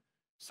teaching,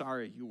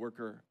 sorry, you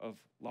worker of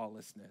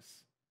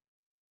lawlessness,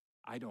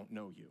 I don't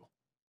know you.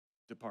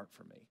 Depart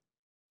from me.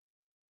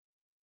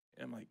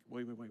 And I'm like,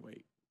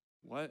 wait,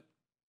 what?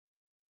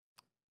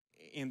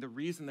 And the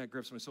reason that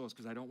grips my soul is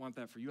because I don't want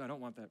that for you. I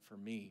don't want that for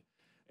me.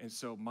 And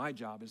so my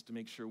job is to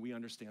make sure we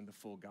understand the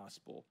full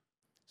gospel.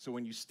 So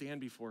when you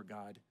stand before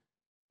God,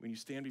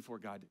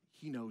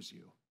 he knows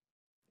you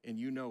and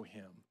you know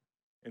him.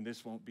 And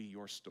this won't be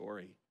your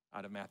story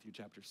out of Matthew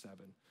chapter 7.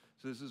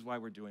 So this is why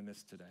we're doing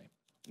this today.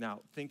 Now,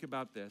 think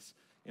about this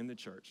in the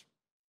church.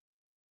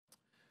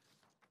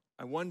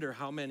 I wonder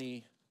how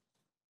many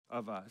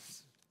of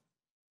us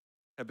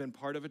have been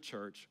part of a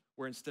church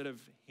where instead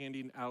of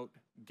handing out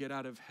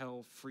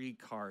get-out-of-hell-free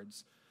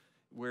cards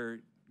where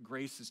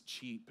grace is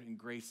cheap and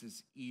grace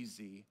is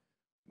easy,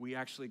 we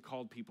actually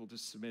called people to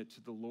submit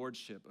to the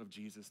lordship of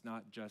Jesus,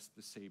 not just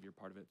the Savior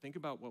part of it. Think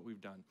about what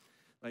we've done.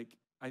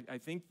 I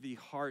think the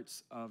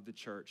hearts of the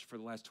church for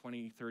the last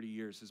 20, 30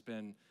 years has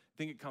been, I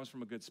think it comes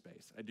from a good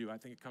space. I do. I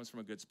think it comes from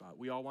a good spot.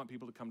 We all want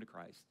people to come to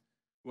Christ.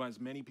 We want as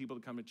many people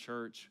to come to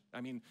church.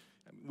 I mean,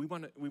 we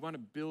want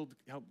to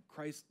help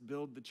Christ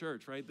build the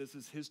church, right? This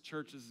is his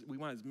church. We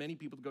want as many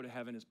people to go to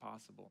heaven as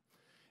possible.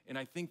 And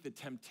I think the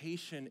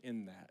temptation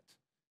in that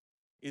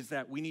is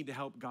that we need to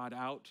help God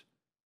out,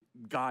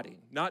 Godding.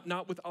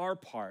 Not with our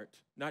part,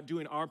 not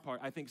doing our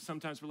part. I think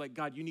sometimes we're like,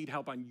 God, you need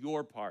help on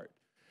your part.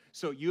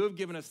 So you have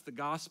given us the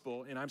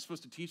gospel, and I'm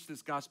supposed to teach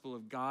this gospel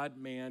of God,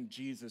 man,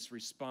 Jesus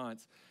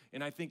response.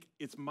 And I think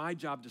it's my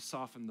job to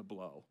soften the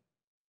blow,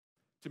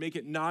 to make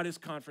it not as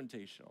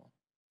confrontational,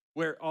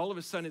 where all of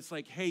a sudden it's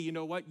like, hey, you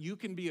know what? You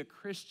can be a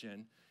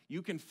Christian,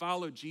 you can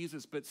follow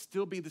Jesus, but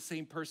still be the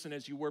same person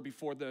as you were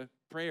before the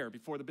prayer,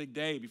 before the big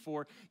day,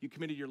 before you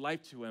committed your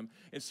life to him.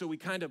 And so we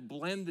kind of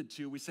blend the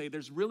two. We say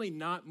there's really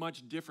not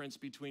much difference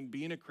between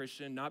being a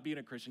Christian and not being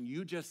a Christian.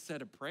 You just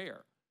said a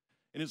prayer.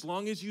 And as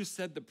long as you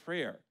said the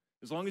prayer,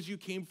 as long as you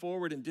came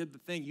forward and did the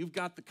thing, you've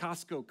got the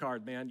Costco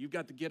card, man. You've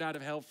got the get out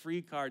of hell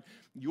free card.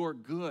 You're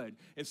good.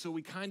 And so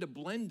we kind of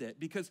blend it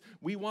because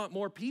we want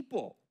more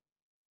people.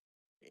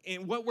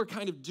 And what we're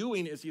kind of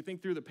doing is, you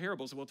think through the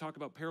parables, and we'll talk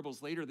about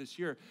parables later this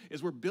year,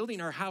 is we're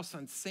building our house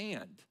on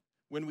sand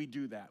when we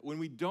do that. When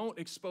we don't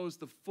expose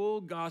the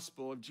full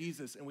gospel of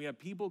Jesus and we have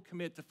people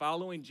commit to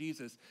following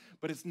Jesus,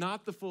 but it's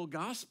not the full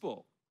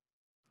gospel.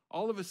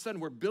 All of a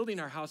sudden, we're building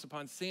our house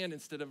upon sand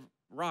instead of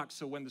rocks.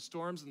 So when the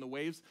storms and the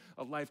waves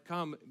of life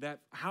come,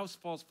 that house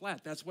falls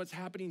flat. That's what's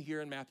happening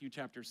here in Matthew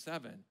chapter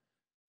 7.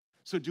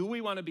 So do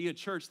we want to be a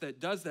church that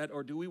does that,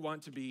 or do we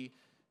want to be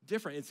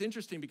different? It's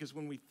interesting because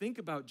when we think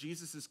about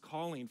Jesus'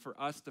 calling for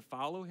us to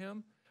follow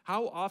him,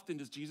 how often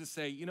does Jesus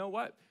say, you know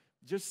what?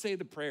 Just say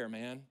the prayer,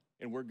 man,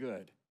 and we're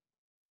good.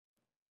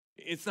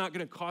 It's not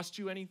going to cost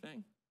you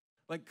anything.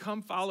 Like,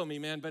 come follow me,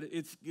 man, but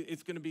it's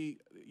going to be,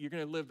 you're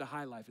going to live the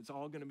high life. It's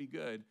all going to be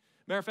good.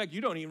 Matter of fact,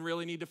 you don't even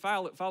really need to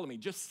follow me.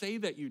 Just say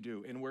that you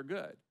do, and we're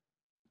good.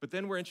 But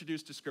then we're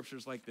introduced to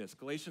scriptures like this.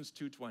 Galatians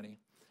 2:20.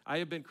 I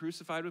have been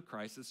crucified with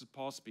Christ. This is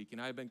Paul speaking.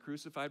 I have been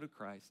crucified with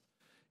Christ.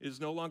 It is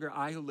no longer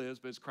I who lives,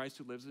 but it's Christ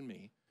who lives in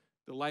me.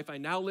 The life I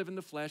now live in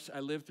the flesh, I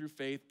live through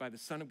faith by the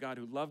Son of God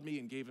who loved me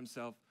and gave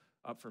himself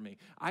up for me.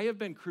 I have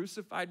been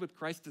crucified with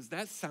Christ. Does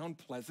that sound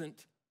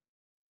pleasant?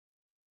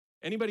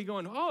 Anybody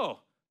going, oh,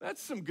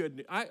 that's some good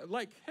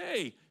news.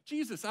 Hey,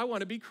 Jesus, I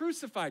want to be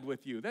crucified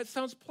with you. That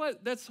sounds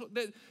pleasant.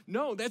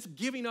 No, that's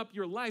giving up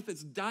your life.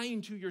 That's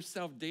dying to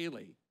yourself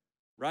daily,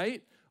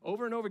 right?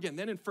 Over and over again.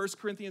 Then in 1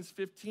 Corinthians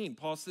 15,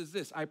 Paul says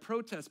this, I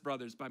protest,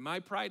 brothers, by my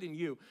pride in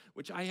you,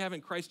 which I have in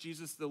Christ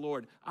Jesus the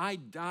Lord. I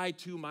die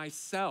to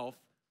myself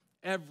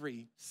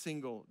every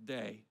single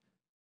day.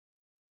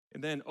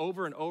 And then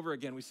over and over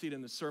again, we see it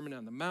in the Sermon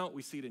on the Mount.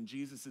 We see it in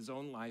Jesus'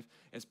 own life.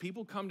 As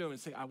people come to him and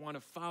say, I want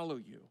to follow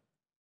you.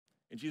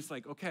 And Jesus is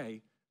like,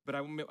 okay, but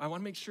I want to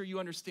make sure you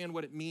understand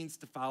what it means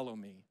to follow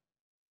me.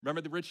 Remember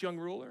the rich young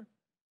ruler?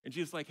 And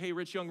Jesus is like, hey,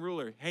 rich young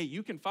ruler, hey,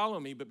 you can follow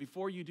me, but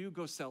before you do,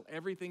 go sell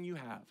everything you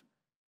have.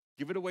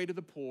 Give it away to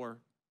the poor.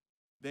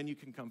 Then you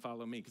can come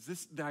follow me.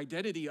 Because the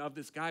identity of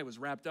this guy was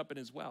wrapped up in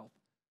his wealth.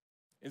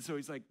 And so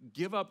he's like,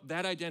 give up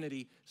that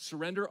identity,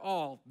 surrender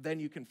all, then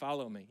you can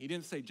follow me. He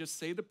didn't say, just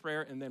say the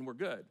prayer and then we're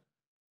good.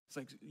 It's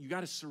like, you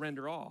got to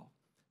surrender all.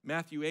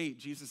 Matthew 8,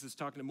 Jesus is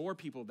talking to more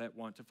people that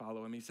want to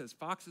follow him. He says,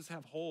 foxes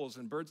have holes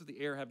and birds of the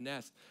air have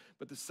nests,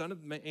 but the Son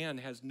of Man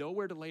has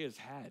nowhere to lay his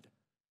head.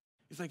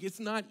 He's like, it's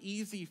not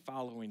easy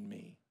following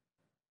me.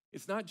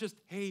 It's not just,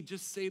 hey,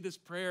 just say this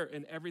prayer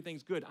and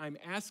everything's good. I'm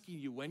asking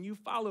you, when you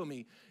follow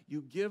me,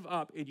 you give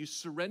up and you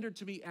surrender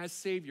to me as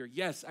Savior.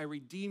 Yes, I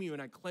redeem you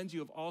and I cleanse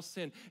you of all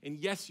sin. And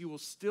yes, you will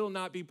still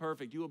not be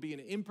perfect. You will be an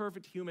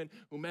imperfect human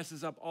who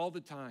messes up all the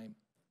time.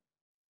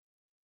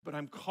 But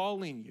I'm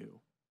calling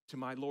you to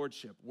my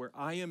lordship, where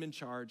I am in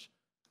charge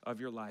of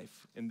your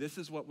life. And this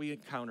is what we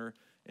encounter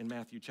in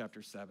Matthew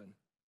chapter 7.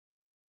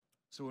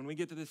 So when we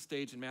get to this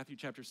stage in Matthew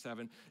chapter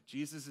 7,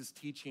 Jesus is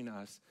teaching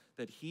us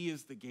that he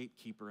is the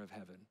gatekeeper of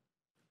heaven.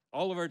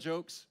 All of our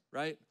jokes,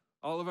 right?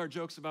 All of our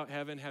jokes about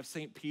heaven have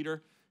St.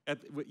 Peter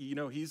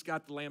He's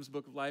got the Lamb's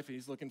Book of Life, and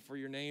he's looking for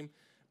your name.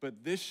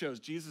 But this shows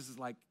Jesus is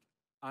like,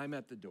 I'm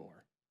at the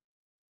door.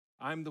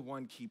 I'm the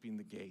one keeping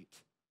the gate.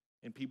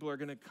 And people are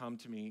going to come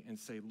to me and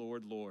say,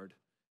 Lord, Lord,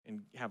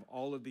 and have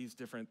all of these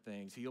different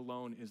things. He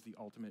alone is the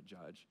ultimate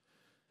judge.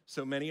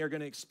 So many are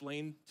going to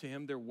explain to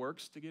him their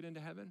works to get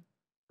into heaven,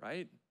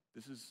 right?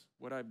 This is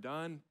what I've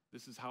done.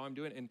 This is how I'm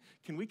doing. And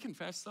can we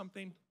confess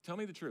something? Tell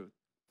me the truth.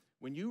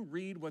 When you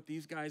read what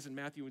these guys in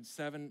Matthew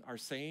 7 are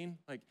saying,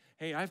 like,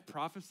 hey, I've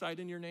prophesied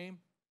in your name.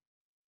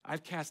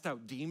 I've cast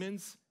out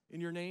demons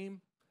in your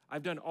name.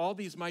 I've done all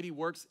these mighty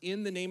works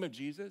in the name of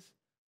Jesus.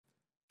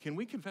 Can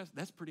we confess?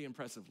 That's a pretty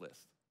impressive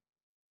list.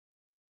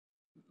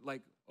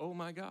 Like, oh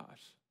my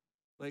gosh.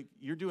 Like,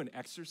 you're doing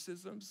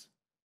exorcisms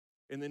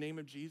in the name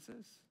of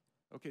Jesus?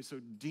 Okay,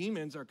 so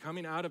demons are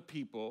coming out of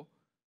people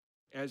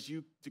as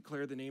you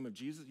declare the name of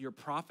Jesus. You're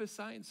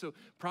prophesying. So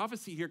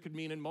prophecy here could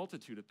mean a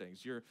multitude of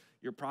things. You're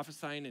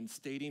prophesying and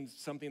stating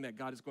something that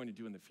God is going to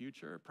do in the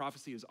future.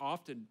 Prophecy is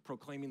often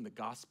proclaiming the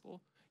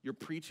gospel. You're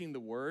preaching the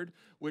word,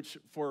 which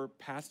for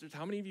pastors,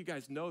 how many of you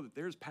guys know that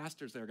there's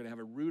pastors that are going to have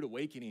a rude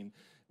awakening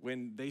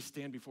when they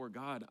stand before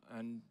God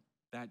on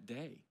that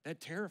day?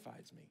 That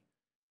terrifies me,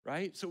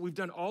 right? So we've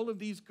done all of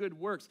these good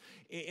works.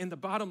 And the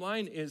bottom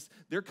line is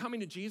they're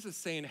coming to Jesus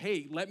saying,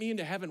 hey, let me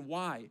into heaven.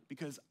 Why?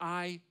 Because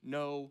I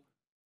know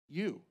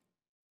you.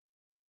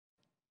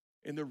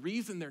 And the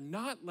reason they're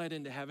not let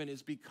into heaven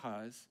is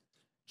because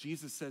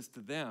Jesus says to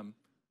them,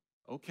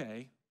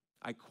 okay,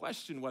 I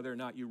question whether or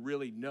not you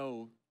really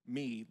know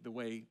me the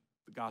way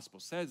the gospel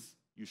says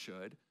you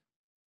should.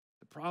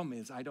 The problem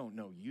is I don't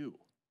know you.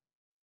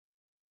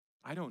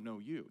 I don't know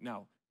you.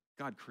 Now,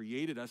 God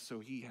created us so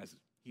he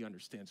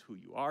understands who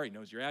you are. He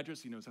knows your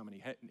address. He knows how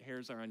many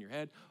hairs are on your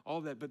head, all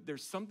that. But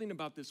there's something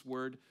about this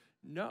word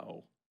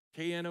know,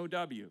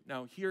 K-N-O-W.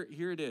 Now, here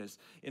it is.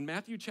 In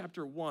Matthew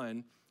chapter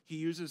 1, he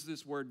uses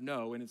this word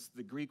know, and it's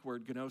the Greek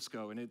word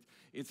gnosko. And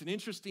it's an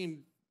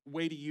interesting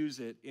way to use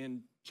it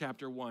in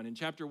chapter 1. In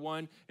chapter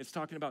 1, it's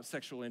talking about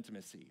sexual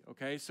intimacy,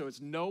 okay? So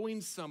it's knowing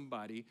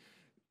somebody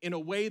in a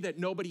way that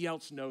nobody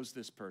else knows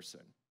this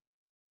person,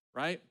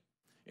 right?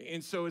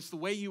 And so it's the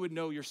way you would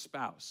know your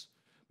spouse.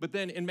 But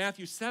then in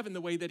Matthew 7,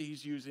 the way that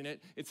he's using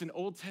it, it's an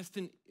Old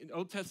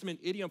Testament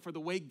idiom for the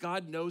way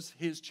God knows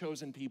his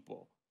chosen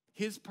people,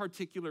 his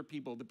particular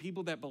people, the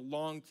people that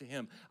belong to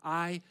him.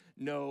 I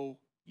know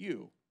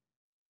you.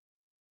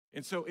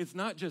 And so it's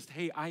not just,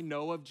 hey, I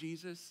know of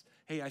Jesus.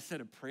 Hey, I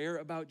said a prayer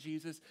about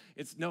Jesus.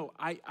 It's no,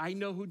 I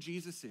know who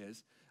Jesus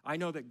is. I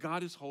know that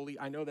God is holy.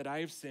 I know that I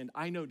have sinned.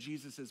 I know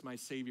Jesus is my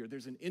Savior.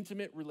 There's an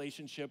intimate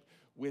relationship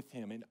with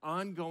him, an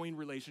ongoing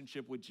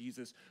relationship with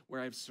Jesus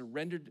where I've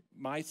surrendered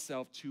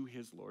myself to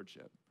his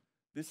lordship.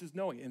 This is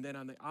knowing. And then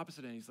on the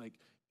opposite end, he's like,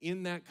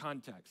 in that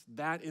context,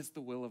 that is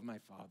the will of my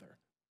Father.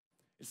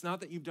 It's not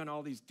that you've done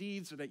all these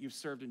deeds or that you've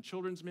served in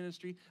children's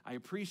ministry. I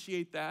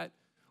appreciate that.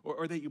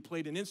 Or that you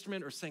played an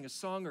instrument or sang a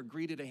song or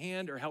greeted a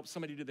hand or helped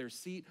somebody to their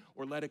seat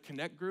or led a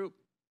connect group.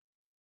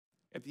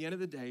 At the end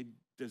of the day,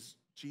 does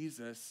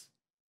Jesus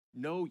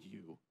know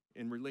you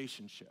in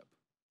relationship?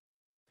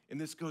 And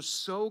this goes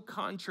so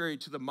contrary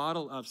to the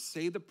model of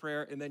say the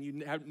prayer and then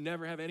you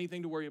never have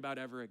anything to worry about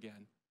ever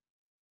again.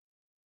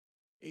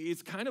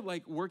 It's kind of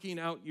like working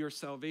out your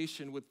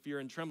salvation with fear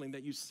and trembling,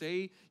 that you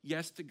say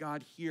yes to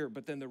God here,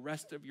 but then the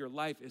rest of your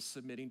life is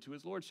submitting to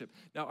his lordship.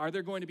 Now, are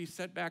there going to be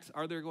setbacks?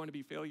 Are there going to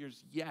be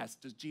failures? Yes.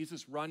 Does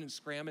Jesus run and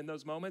scram in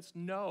those moments?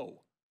 No.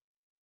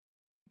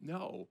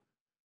 No.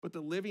 But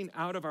the living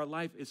out of our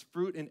life is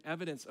fruit and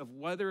evidence of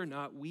whether or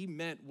not we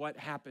meant what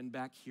happened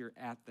back here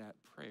at that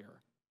prayer.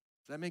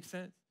 Does that make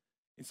sense?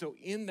 And so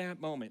in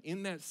that moment,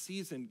 in that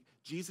season,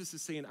 Jesus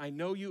is saying, I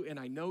know you and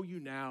I know you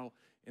now,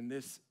 and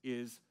this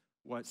is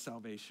what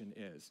salvation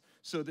is.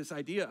 So this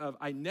idea of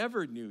I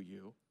never knew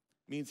you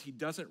means he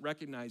doesn't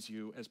recognize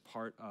you as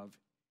part of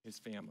his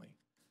family.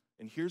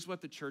 And here's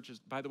what the church is,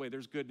 by the way,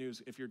 there's good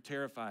news. If you're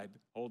terrified,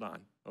 hold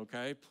on,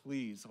 okay?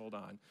 Please hold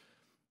on.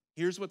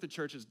 Here's what the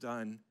church has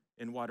done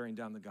in watering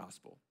down the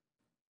gospel.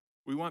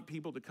 We want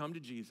people to come to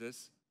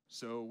Jesus,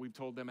 so we've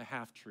told them a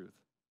half-truth,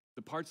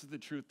 the parts of the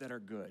truth that are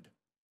good,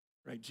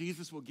 right?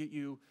 Jesus will get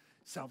you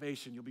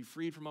salvation. You'll be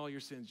freed from all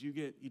your sins. You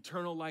get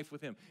eternal life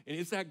with him. And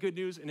is that good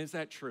news? And is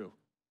that true?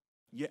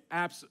 Yeah,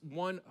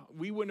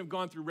 we wouldn't have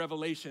gone through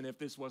Revelation if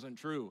this wasn't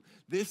true.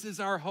 This is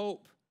our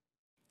hope.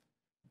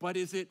 But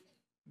is it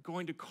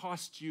going to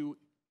cost you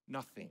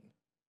nothing?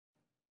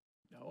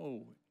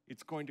 No,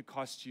 it's going to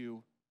cost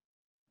you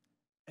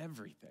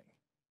everything.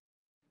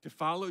 To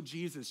follow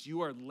Jesus,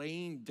 you are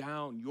laying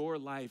down your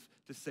life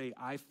to say,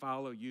 I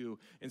follow you.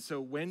 And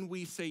so when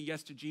we say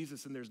yes to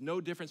Jesus, and there's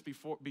no difference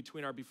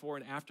between our before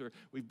and after,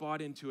 we've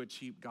bought into a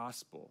cheap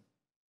gospel.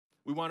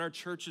 We want our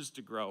churches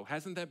to grow.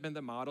 Hasn't that been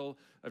the model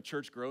of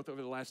church growth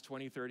over the last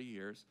 20, 30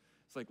 years?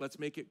 It's like, let's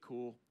make it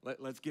cool.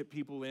 Let's get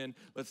people in.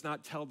 Let's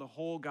not tell the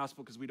whole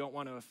gospel because we don't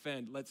want to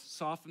offend. Let's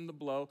soften the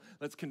blow.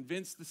 Let's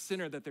convince the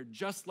sinner that they're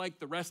just like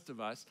the rest of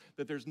us,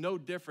 that there's no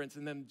difference,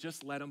 and then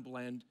just let them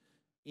blend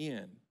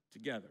in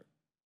together.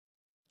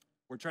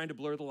 We're trying to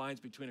blur the lines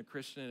between a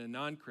Christian and a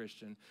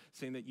non-Christian,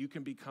 saying that you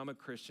can become a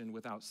Christian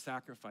without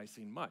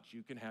sacrificing much.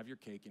 You can have your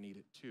cake and eat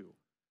it too.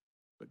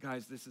 But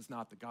guys, this is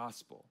not the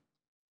gospel.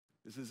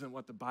 This isn't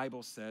what the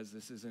Bible says.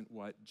 This isn't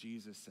what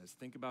Jesus says.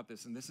 Think about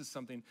this. And this is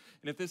something,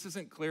 and if this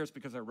isn't clear, it's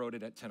because I wrote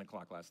it at 10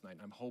 o'clock last night.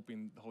 And I'm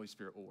hoping the Holy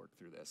Spirit will work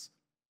through this.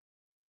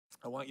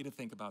 I want you to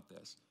think about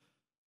this.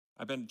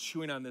 I've been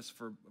chewing on this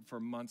for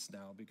months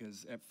now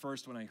because at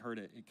first when I heard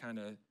it,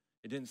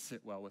 it didn't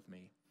sit well with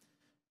me.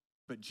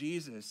 But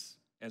Jesus,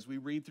 as we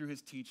read through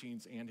his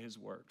teachings and his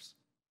works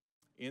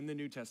in the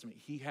New Testament,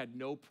 he had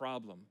no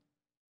problem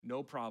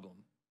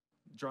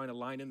drawing a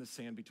line in the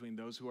sand between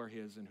those who are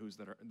his and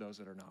those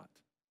that are not,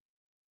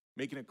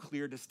 making a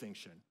clear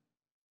distinction.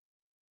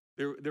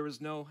 There was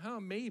no,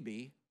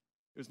 maybe.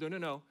 It was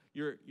no.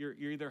 You're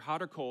either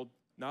hot or cold,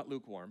 not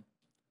lukewarm.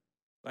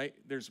 Right?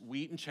 There's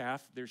wheat and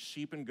chaff. There's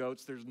sheep and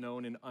goats. There's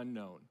known and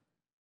unknown.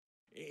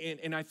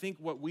 And I think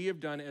what we have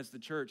done as the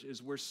church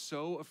is we're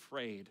so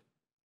afraid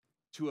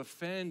to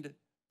offend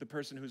the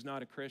person who's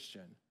not a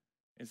Christian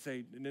and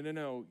say,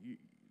 no,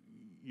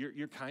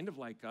 you're kind of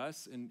like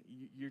us, and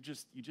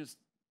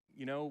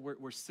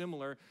we're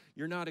similar.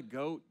 You're not a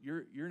goat.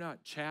 You're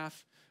not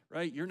chaff,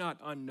 right? You're not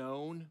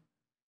unknown.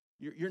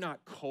 You're not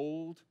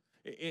cold.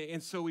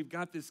 And so we've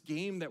got this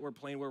game that we're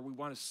playing where we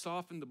want to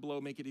soften the blow,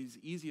 make it as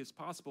easy as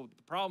possible. But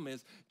the problem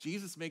is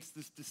Jesus makes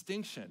this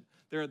distinction.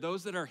 There are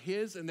those that are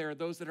his, and there are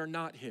those that are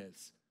not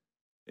his.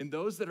 And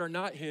those that are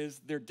not his,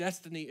 their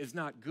destiny is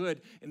not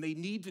good, and they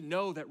need to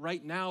know that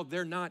right now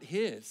they're not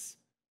his.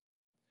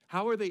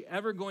 How are they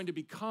ever going to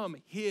become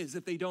his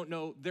if they don't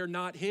know they're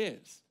not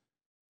his?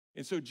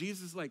 And so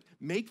Jesus is like,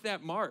 make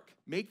that mark,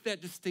 make that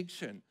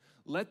distinction.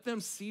 Let them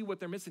see what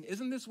they're missing.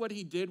 Isn't this what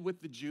he did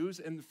with the Jews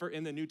in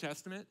the New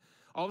Testament?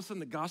 All of a sudden,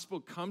 the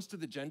gospel comes to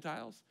the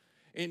Gentiles,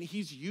 and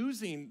he's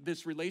using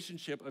this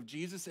relationship of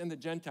Jesus and the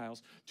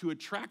Gentiles to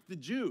attract the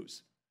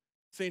Jews,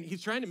 saying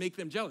he's trying to make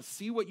them jealous.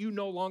 See what you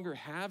no longer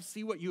have.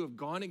 See what you have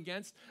gone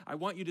against. I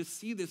want you to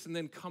see this and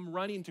then come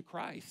running to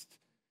Christ.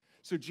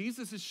 So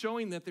Jesus is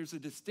showing that there's a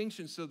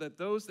distinction so that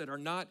those that are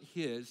not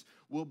his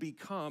will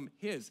become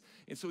his.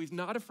 And so he's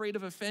not afraid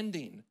of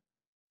offending.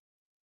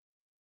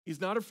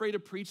 He's not afraid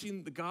of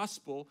preaching the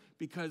gospel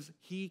because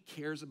he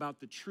cares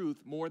about the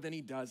truth more than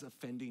he does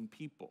offending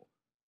people.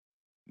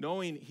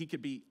 Knowing he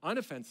could be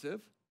unoffensive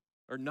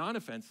or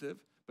non-offensive,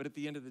 but at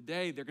the end of the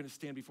day, they're going to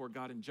stand before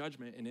God in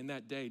judgment. And in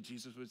that day,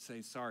 Jesus would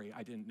say, sorry,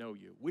 I didn't know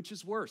you. Which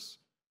is worse?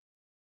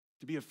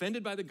 To be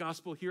offended by the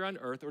gospel here on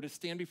earth or to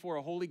stand before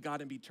a holy God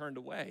and be turned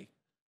away?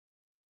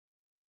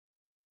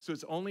 So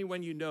it's only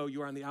when you know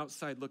you're on the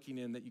outside looking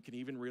in that you can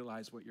even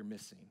realize what you're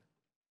missing.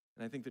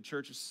 And I think the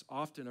church is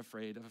often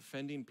afraid of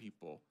offending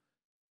people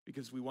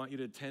because we want you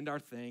to attend our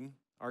thing,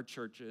 our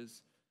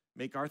churches,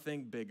 make our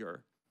thing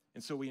bigger.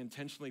 And so we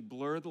intentionally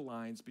blur the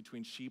lines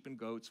between sheep and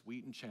goats,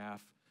 wheat and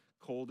chaff,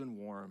 cold and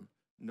warm,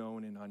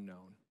 known and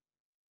unknown.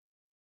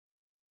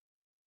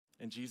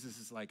 And Jesus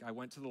is like, I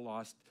went to the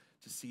lost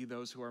to see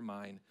those who are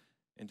mine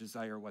and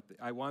desire what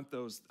I want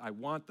those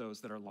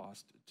that are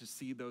lost to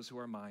see those who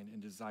are mine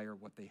and desire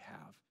what they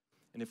have.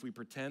 And if we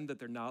pretend that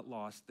they're not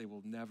lost, they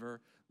will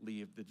never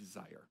leave the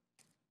desire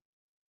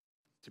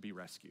to be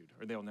rescued,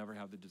 or they'll never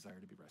have the desire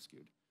to be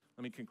rescued.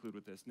 Let me conclude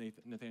with this.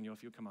 Nathaniel,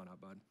 if you'll come on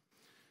up, bud.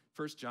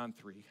 1 John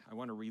 3. I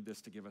want to read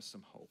this to give us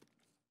some hope.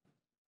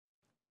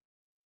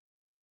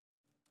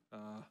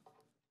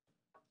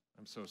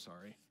 I'm so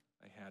sorry.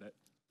 I had it.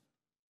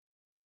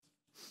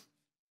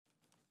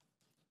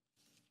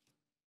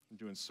 I'm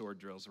doing sword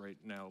drills right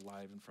now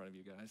live in front of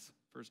you guys.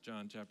 1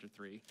 John chapter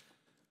 3.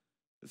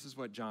 This is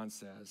what John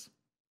says.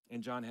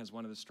 And John has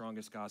one of the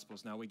strongest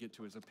gospels. Now we get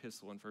to his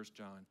epistle in 1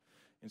 John.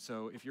 And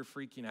so if you're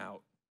freaking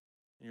out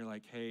and you're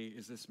like, hey,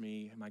 is this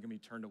me? Am I going to be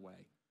turned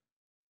away?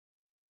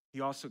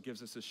 He also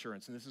gives us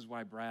assurance. And this is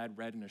why Brad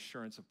read an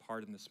assurance of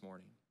pardon this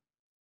morning.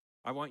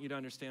 I want you to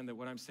understand that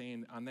what I'm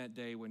saying on that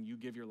day when you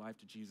give your life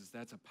to Jesus,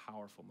 that's a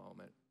powerful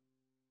moment.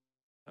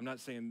 I'm not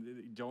saying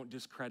don't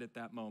discredit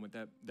that moment.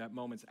 That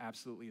moment's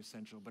absolutely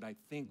essential. But I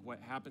think what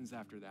happens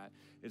after that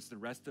is the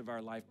rest of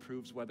our life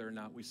proves whether or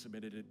not we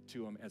submitted it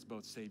to him as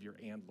both Savior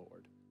and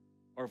Lord.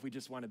 Or if we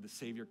just wanted the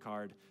Savior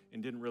card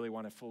and didn't really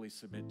want to fully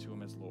submit to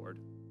him as Lord.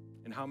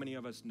 And how many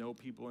of us know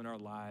people in our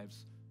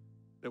lives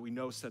that we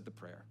know said the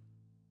prayer?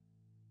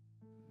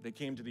 They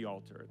came to the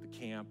altar, the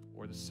camp,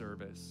 or the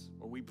service,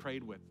 or we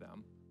prayed with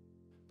them.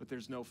 But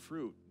there's no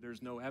fruit.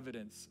 There's no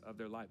evidence of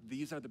their life.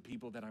 These are the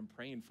people that I'm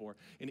praying for.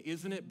 And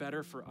isn't it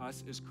better for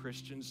us as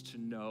Christians to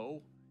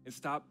know and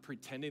stop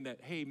pretending that,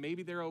 hey,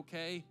 maybe they're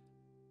okay?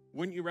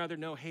 Wouldn't you rather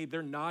know, hey,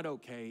 they're not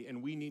okay,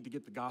 and we need to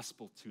get the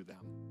gospel to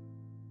them?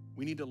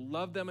 We need to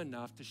love them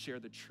enough to share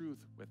the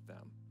truth with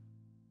them.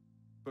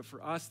 But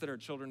for us that are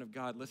children of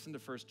God, listen to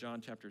 1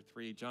 John chapter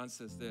 3. John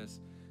says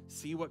this,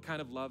 see what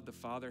kind of love the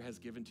Father has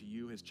given to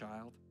you, his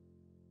child,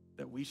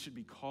 that we should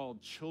be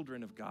called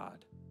children of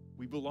God.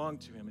 We belong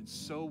to him, and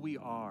so we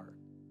are.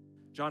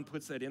 John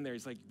puts that in there.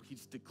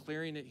 He's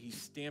declaring it. He's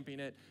stamping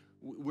it.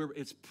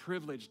 It's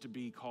privileged to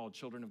be called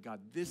children of God.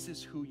 This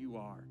is who you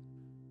are.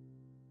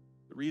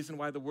 The reason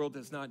why the world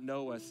does not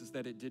know us is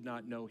that it did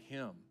not know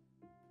him.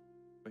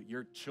 But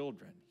you're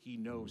children. He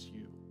knows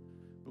you.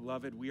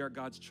 Beloved, we are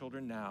God's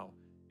children now,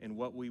 and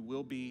what we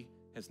will be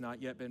has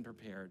not yet been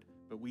prepared.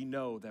 But we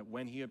know that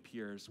when he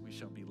appears, we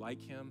shall be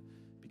like him,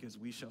 because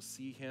we shall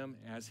see him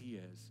as he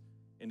is.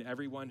 And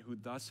everyone who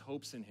thus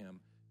hopes in him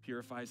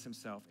purifies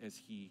himself as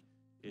he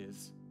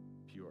is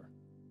pure.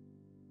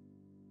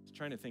 I was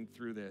trying to think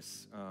through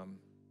this.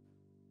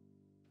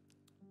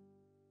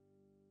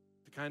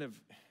 The kind of,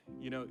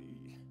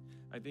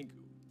 I think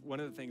one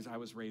of the things I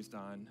was raised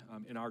on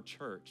in our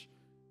church,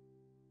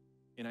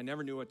 and I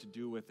never knew what to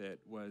do with it,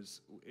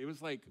 was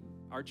like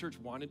our church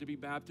wanted to be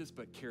Baptist,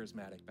 but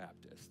charismatic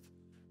Baptist,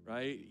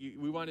 right?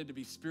 We wanted to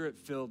be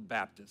spirit-filled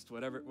Baptist,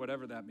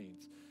 whatever that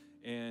means.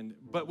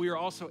 But we are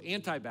also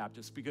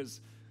anti-Baptist because,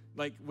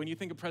 like, when you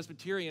think of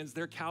Presbyterians,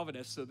 they're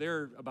Calvinists, so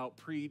they're about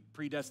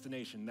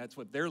predestination. That's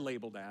what they're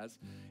labeled as.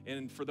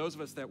 And for those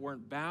of us that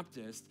weren't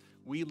Baptist,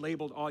 we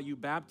labeled all you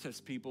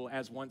Baptist people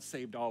as once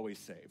saved, always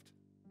saved.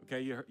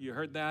 Okay, you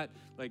heard that?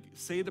 Like,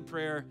 say the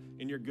prayer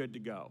and you're good to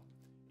go.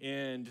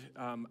 And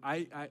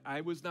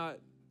I was not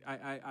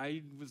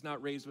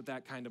raised with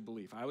that kind of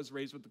belief. I was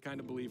raised with the kind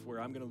of belief where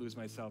I'm going to lose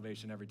my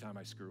salvation every time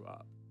I screw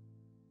up.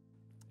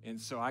 And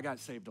so I got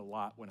saved a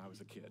lot when I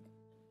was a kid.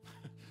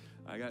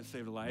 I got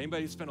saved a lot.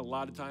 Anybody spent a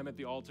lot of time at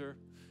the altar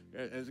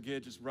as a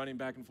kid, just running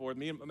back and forth?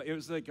 It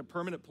was like a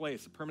permanent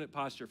place, a permanent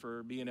posture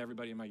for me and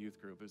everybody in my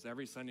youth group. It was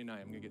every Sunday night,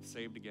 I'm going to get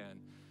saved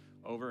again,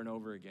 over and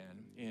over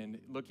again. And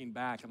looking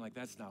back, I'm like,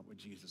 that's not what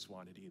Jesus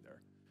wanted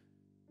either.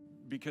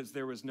 Because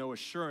there was no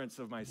assurance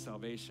of my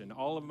salvation.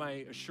 All of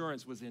my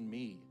assurance was in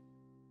me.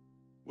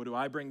 What do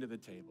I bring to the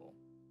table?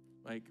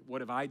 Like, what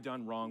have I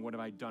done wrong? What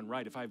have I done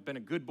right? If I've been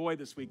a good boy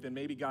this week, then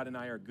maybe God and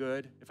I are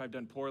good. If I've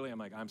done poorly, I'm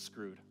like, I'm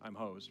screwed. I'm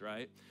hosed,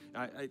 right?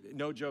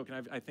 No joke,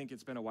 and I think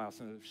it's been a while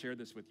since I've shared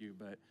this with you,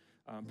 but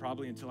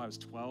probably until I was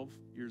 12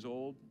 years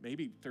old,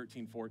 maybe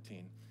 13,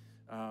 14,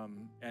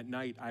 at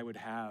night I would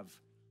have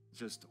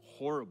just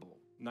horrible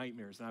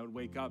nightmares, and I would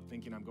wake up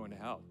thinking I'm going to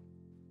hell.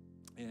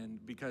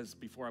 And because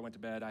before I went to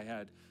bed, I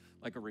had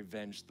like a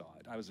revenge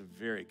thought. I was a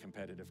very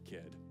competitive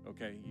kid,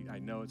 okay? I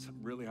know it's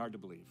really hard to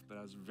believe, but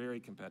I was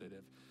very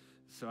competitive.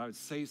 So I would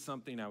say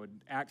something, I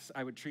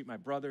would treat my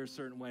brother a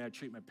certain way, I'd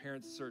treat my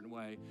parents a certain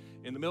way.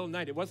 In the middle of the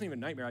night, it wasn't even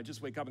a nightmare. I'd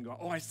just wake up and go,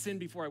 I sinned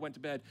before I went to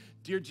bed.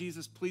 Dear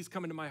Jesus, please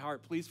come into my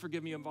heart. Please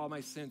forgive me of all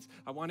my sins.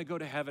 I want to go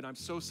to heaven. I'm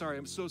so sorry.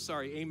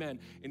 Amen.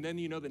 And then,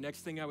 the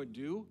next thing I would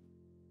do,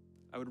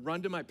 I would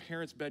run to my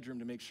parents' bedroom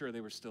to make sure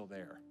they were still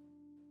there.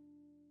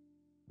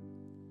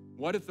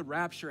 What if the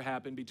rapture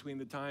happened between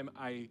the time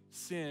I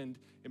sinned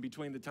and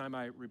between the time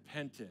I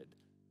repented?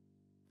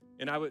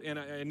 And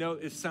I know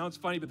it sounds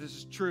funny, but this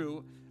is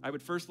true. I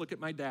would first look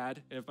at my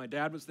dad, and if my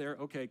dad was there,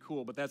 okay,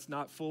 cool, but that's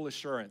not full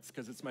assurance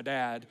because it's my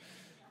dad,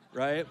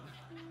 right?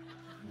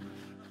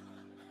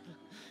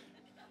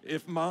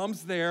 If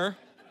mom's there,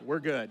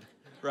 we're good,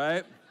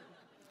 right?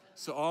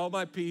 So all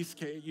my peace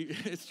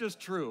it's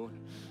just true.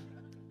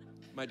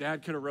 My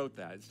dad could have wrote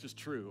that. It's just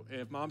true.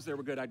 And if mom's there,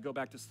 we're good. I'd go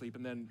back to sleep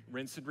and then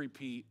rinse and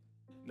repeat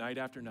night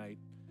after night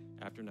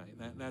after night.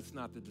 That's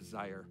not the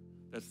desire.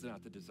 That's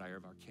not the desire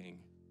of our King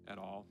at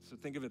all. So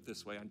think of it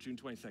this way. On June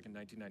 22nd,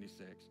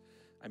 1996,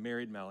 I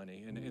married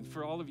Melanie. And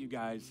for all of you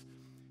guys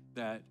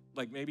that,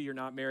 like, maybe you're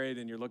not married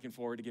and you're looking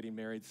forward to getting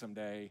married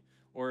someday,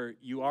 or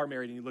you are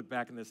married and you look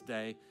back on this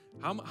day,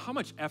 how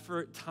much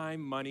effort,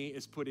 time, money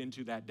is put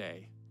into that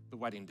day, the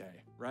wedding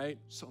day, right?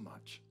 So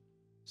much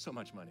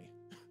money.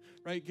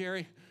 Right,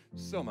 Gary?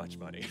 So much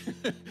money.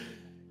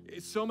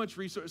 It's so much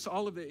resource,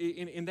 all of it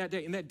in that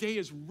day. And that day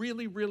is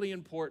really, really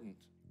important,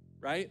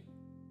 right?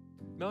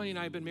 Melanie and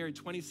I have been married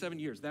 27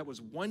 years. That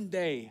was one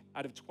day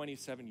out of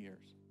 27 years.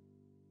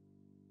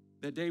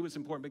 That day was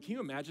important. But can you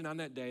imagine on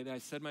that day that I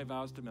said my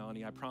vows to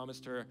Melanie? I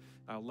promised her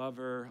I'll love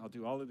her. I'll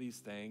do all of these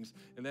things.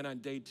 And then on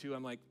day 2,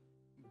 I'm like,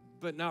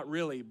 but not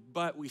really.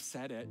 But we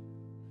said it.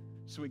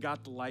 So we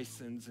got the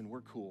license and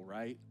we're cool,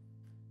 right?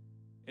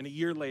 And a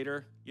year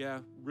later,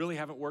 really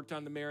haven't worked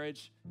on the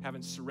marriage,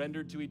 haven't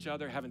surrendered to each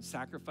other, haven't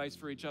sacrificed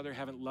for each other,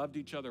 haven't loved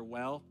each other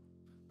well.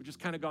 We're just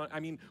kind of gone,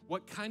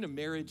 what kind of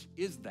marriage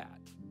is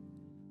that?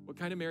 What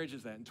kind of marriage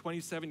is that? And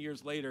 27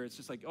 years later, it's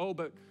just like,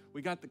 but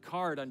we got the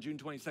card on June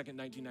 22nd,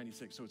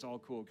 1996, so it's all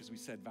cool because we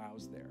said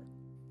vows there.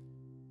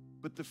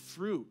 But the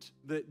fruit,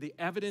 the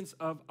evidence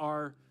of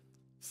our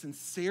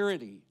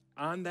sincerity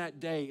on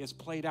that day is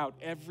played out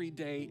every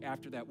day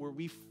after that, where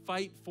we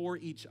fight for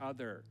each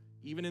other,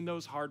 even in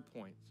those hard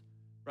points,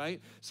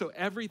 right? So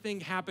everything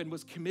happened,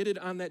 was committed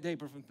on that day,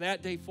 but from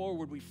that day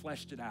forward, we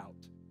fleshed it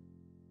out.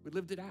 We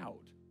lived it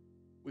out.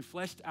 We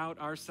fleshed out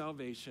our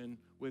salvation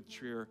with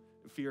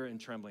fear and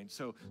trembling.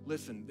 So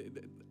listen,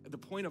 the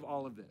point of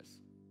all of this,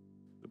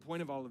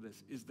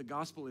 is the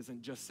gospel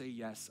isn't just say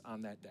yes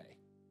on that day.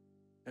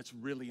 That's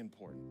really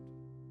important.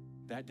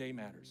 That day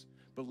matters.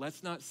 But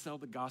let's not sell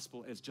the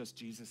gospel as just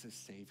Jesus as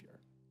Savior.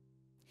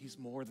 He's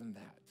more than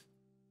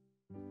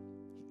that.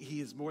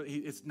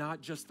 it's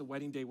not just the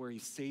wedding day where he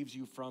saves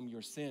you from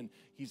your sin.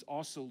 He's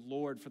also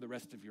Lord for the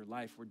rest of your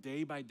life, where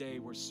day by day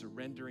we're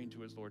surrendering to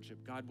his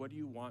lordship. God, what do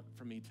you want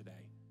from me today?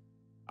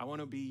 I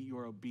want to be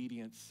your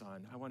obedient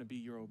son. I want to be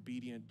your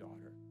obedient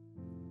daughter.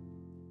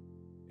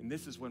 And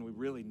this is when we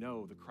really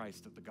know the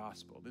Christ of the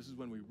gospel. This is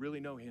when we really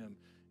know him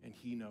and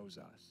he knows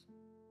us.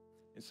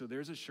 And so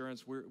there's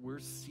assurance. We're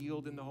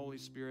sealed in the Holy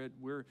Spirit.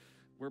 We're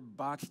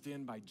boxed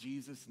in by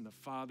Jesus and the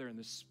Father and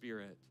the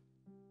Spirit.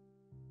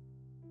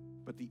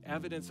 But the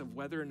evidence of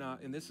whether or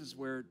not, and this is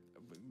where,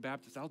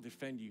 Baptists, I'll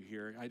defend you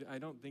here. I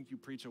don't think you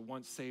preach a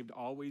once saved,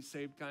 always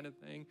saved kind of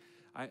thing.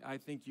 I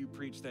think you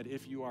preach that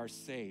if you are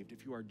saved,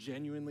 if you are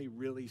genuinely,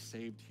 really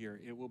saved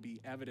here, it will be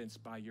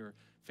evidenced by your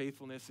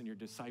faithfulness and your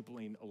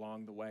discipling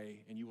along the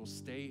way, and you will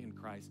stay in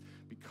Christ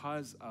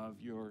because of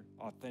your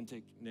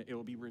authentic, it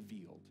will be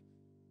revealed.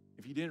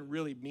 If you didn't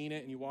really mean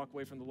it and you walk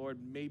away from the Lord,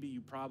 maybe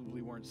you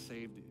probably weren't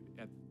saved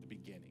at the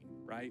beginning,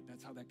 right?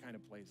 That's how that kind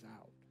of plays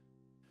out.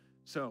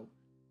 So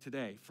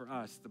today, for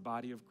us, the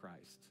body of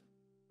Christ,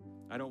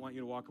 I don't want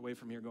you to walk away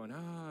from here going,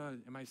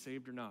 am I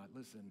saved or not?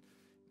 Listen,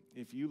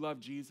 if you love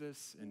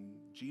Jesus and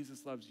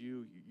Jesus loves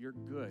you, you're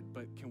good.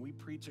 But can we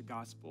preach a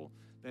gospel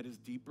that is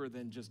deeper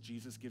than just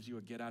Jesus gives you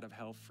a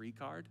get-out-of-hell-free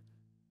card?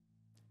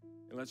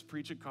 And let's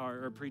preach a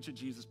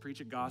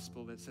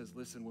gospel that says,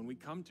 listen, when we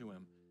come to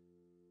him,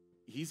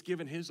 he's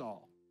given his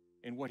all.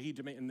 And what he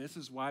demands, and this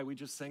is why we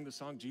just sang the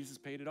song, Jesus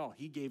paid it all.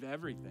 He gave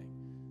everything.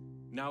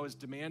 Now his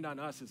demand on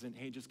us isn't,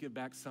 hey, just give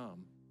back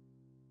some.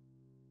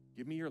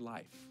 Give me your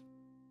life.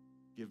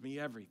 Give me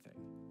everything.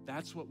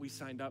 That's what we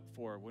signed up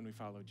for when we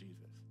follow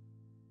Jesus.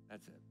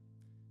 That's it.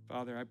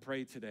 Father, I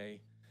pray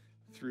today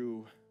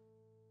through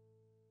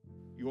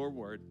your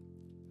word,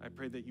 I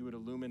pray that you would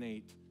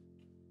illuminate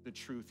the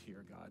truth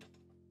here, God.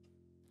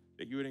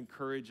 That you would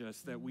encourage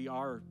us that we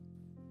are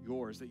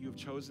yours, that you have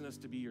chosen us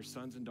to be your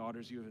sons and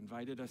daughters. You have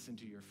invited us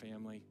into your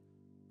family.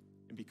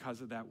 And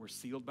because of that, we're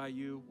sealed by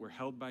you. We're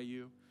held by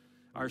you.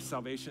 Our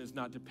salvation is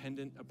not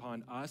dependent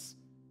upon us.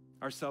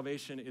 Our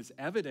salvation is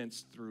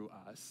evidenced through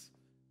us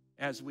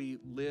as we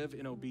live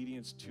in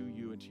obedience to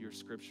you and to your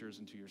scriptures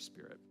and to your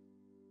spirit.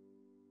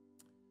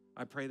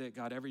 I pray that,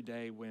 God, every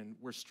day when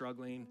we're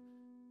struggling,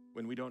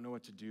 when we don't know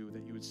what to do,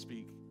 that you would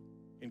speak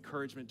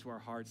encouragement to our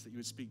hearts, that you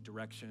would speak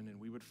direction and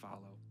we would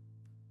follow,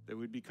 that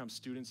we would become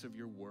students of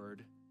your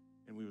word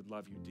and we would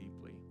love you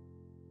deeply.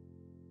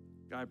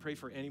 God, I pray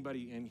for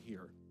anybody in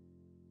here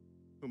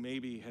who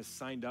maybe has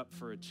signed up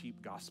for a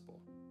cheap gospel.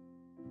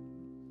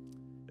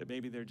 That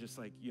maybe they're just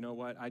like, you know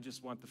what, I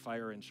just want the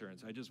fire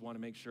insurance. I just want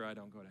to make sure I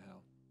don't go to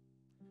hell.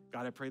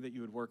 God, I pray that you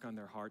would work on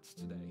their hearts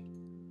today.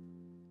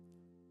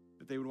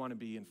 That they would want to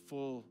be in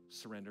full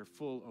surrender,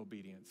 full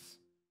obedience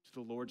to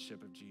the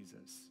lordship of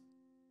Jesus.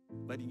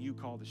 Letting you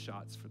call the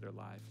shots for their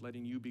life.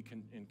 Letting you be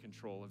in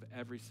control of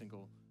every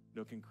single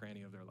nook and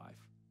cranny of their life.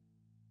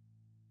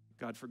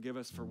 God, forgive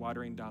us for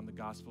watering down the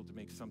gospel to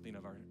make something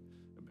of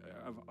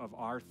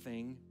our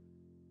thing,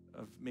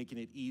 of making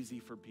it easy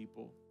for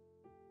people.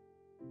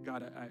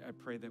 God, I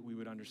pray that we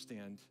would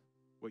understand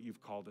what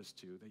you've called us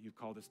to, that you've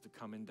called us to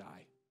come and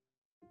die,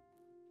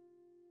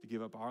 to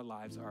give up our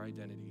lives, our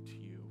identity to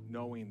you,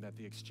 knowing that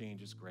the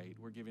exchange is great.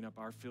 We're giving up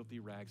our filthy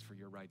rags for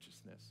your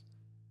righteousness.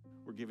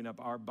 We're giving up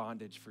our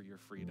bondage for your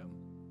freedom.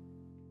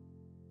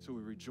 So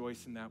we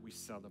rejoice in that. We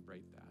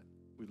celebrate that.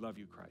 We love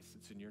you, Christ.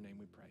 It's in your name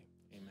we pray.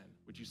 Amen.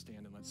 Would you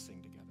stand and let's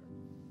sing together?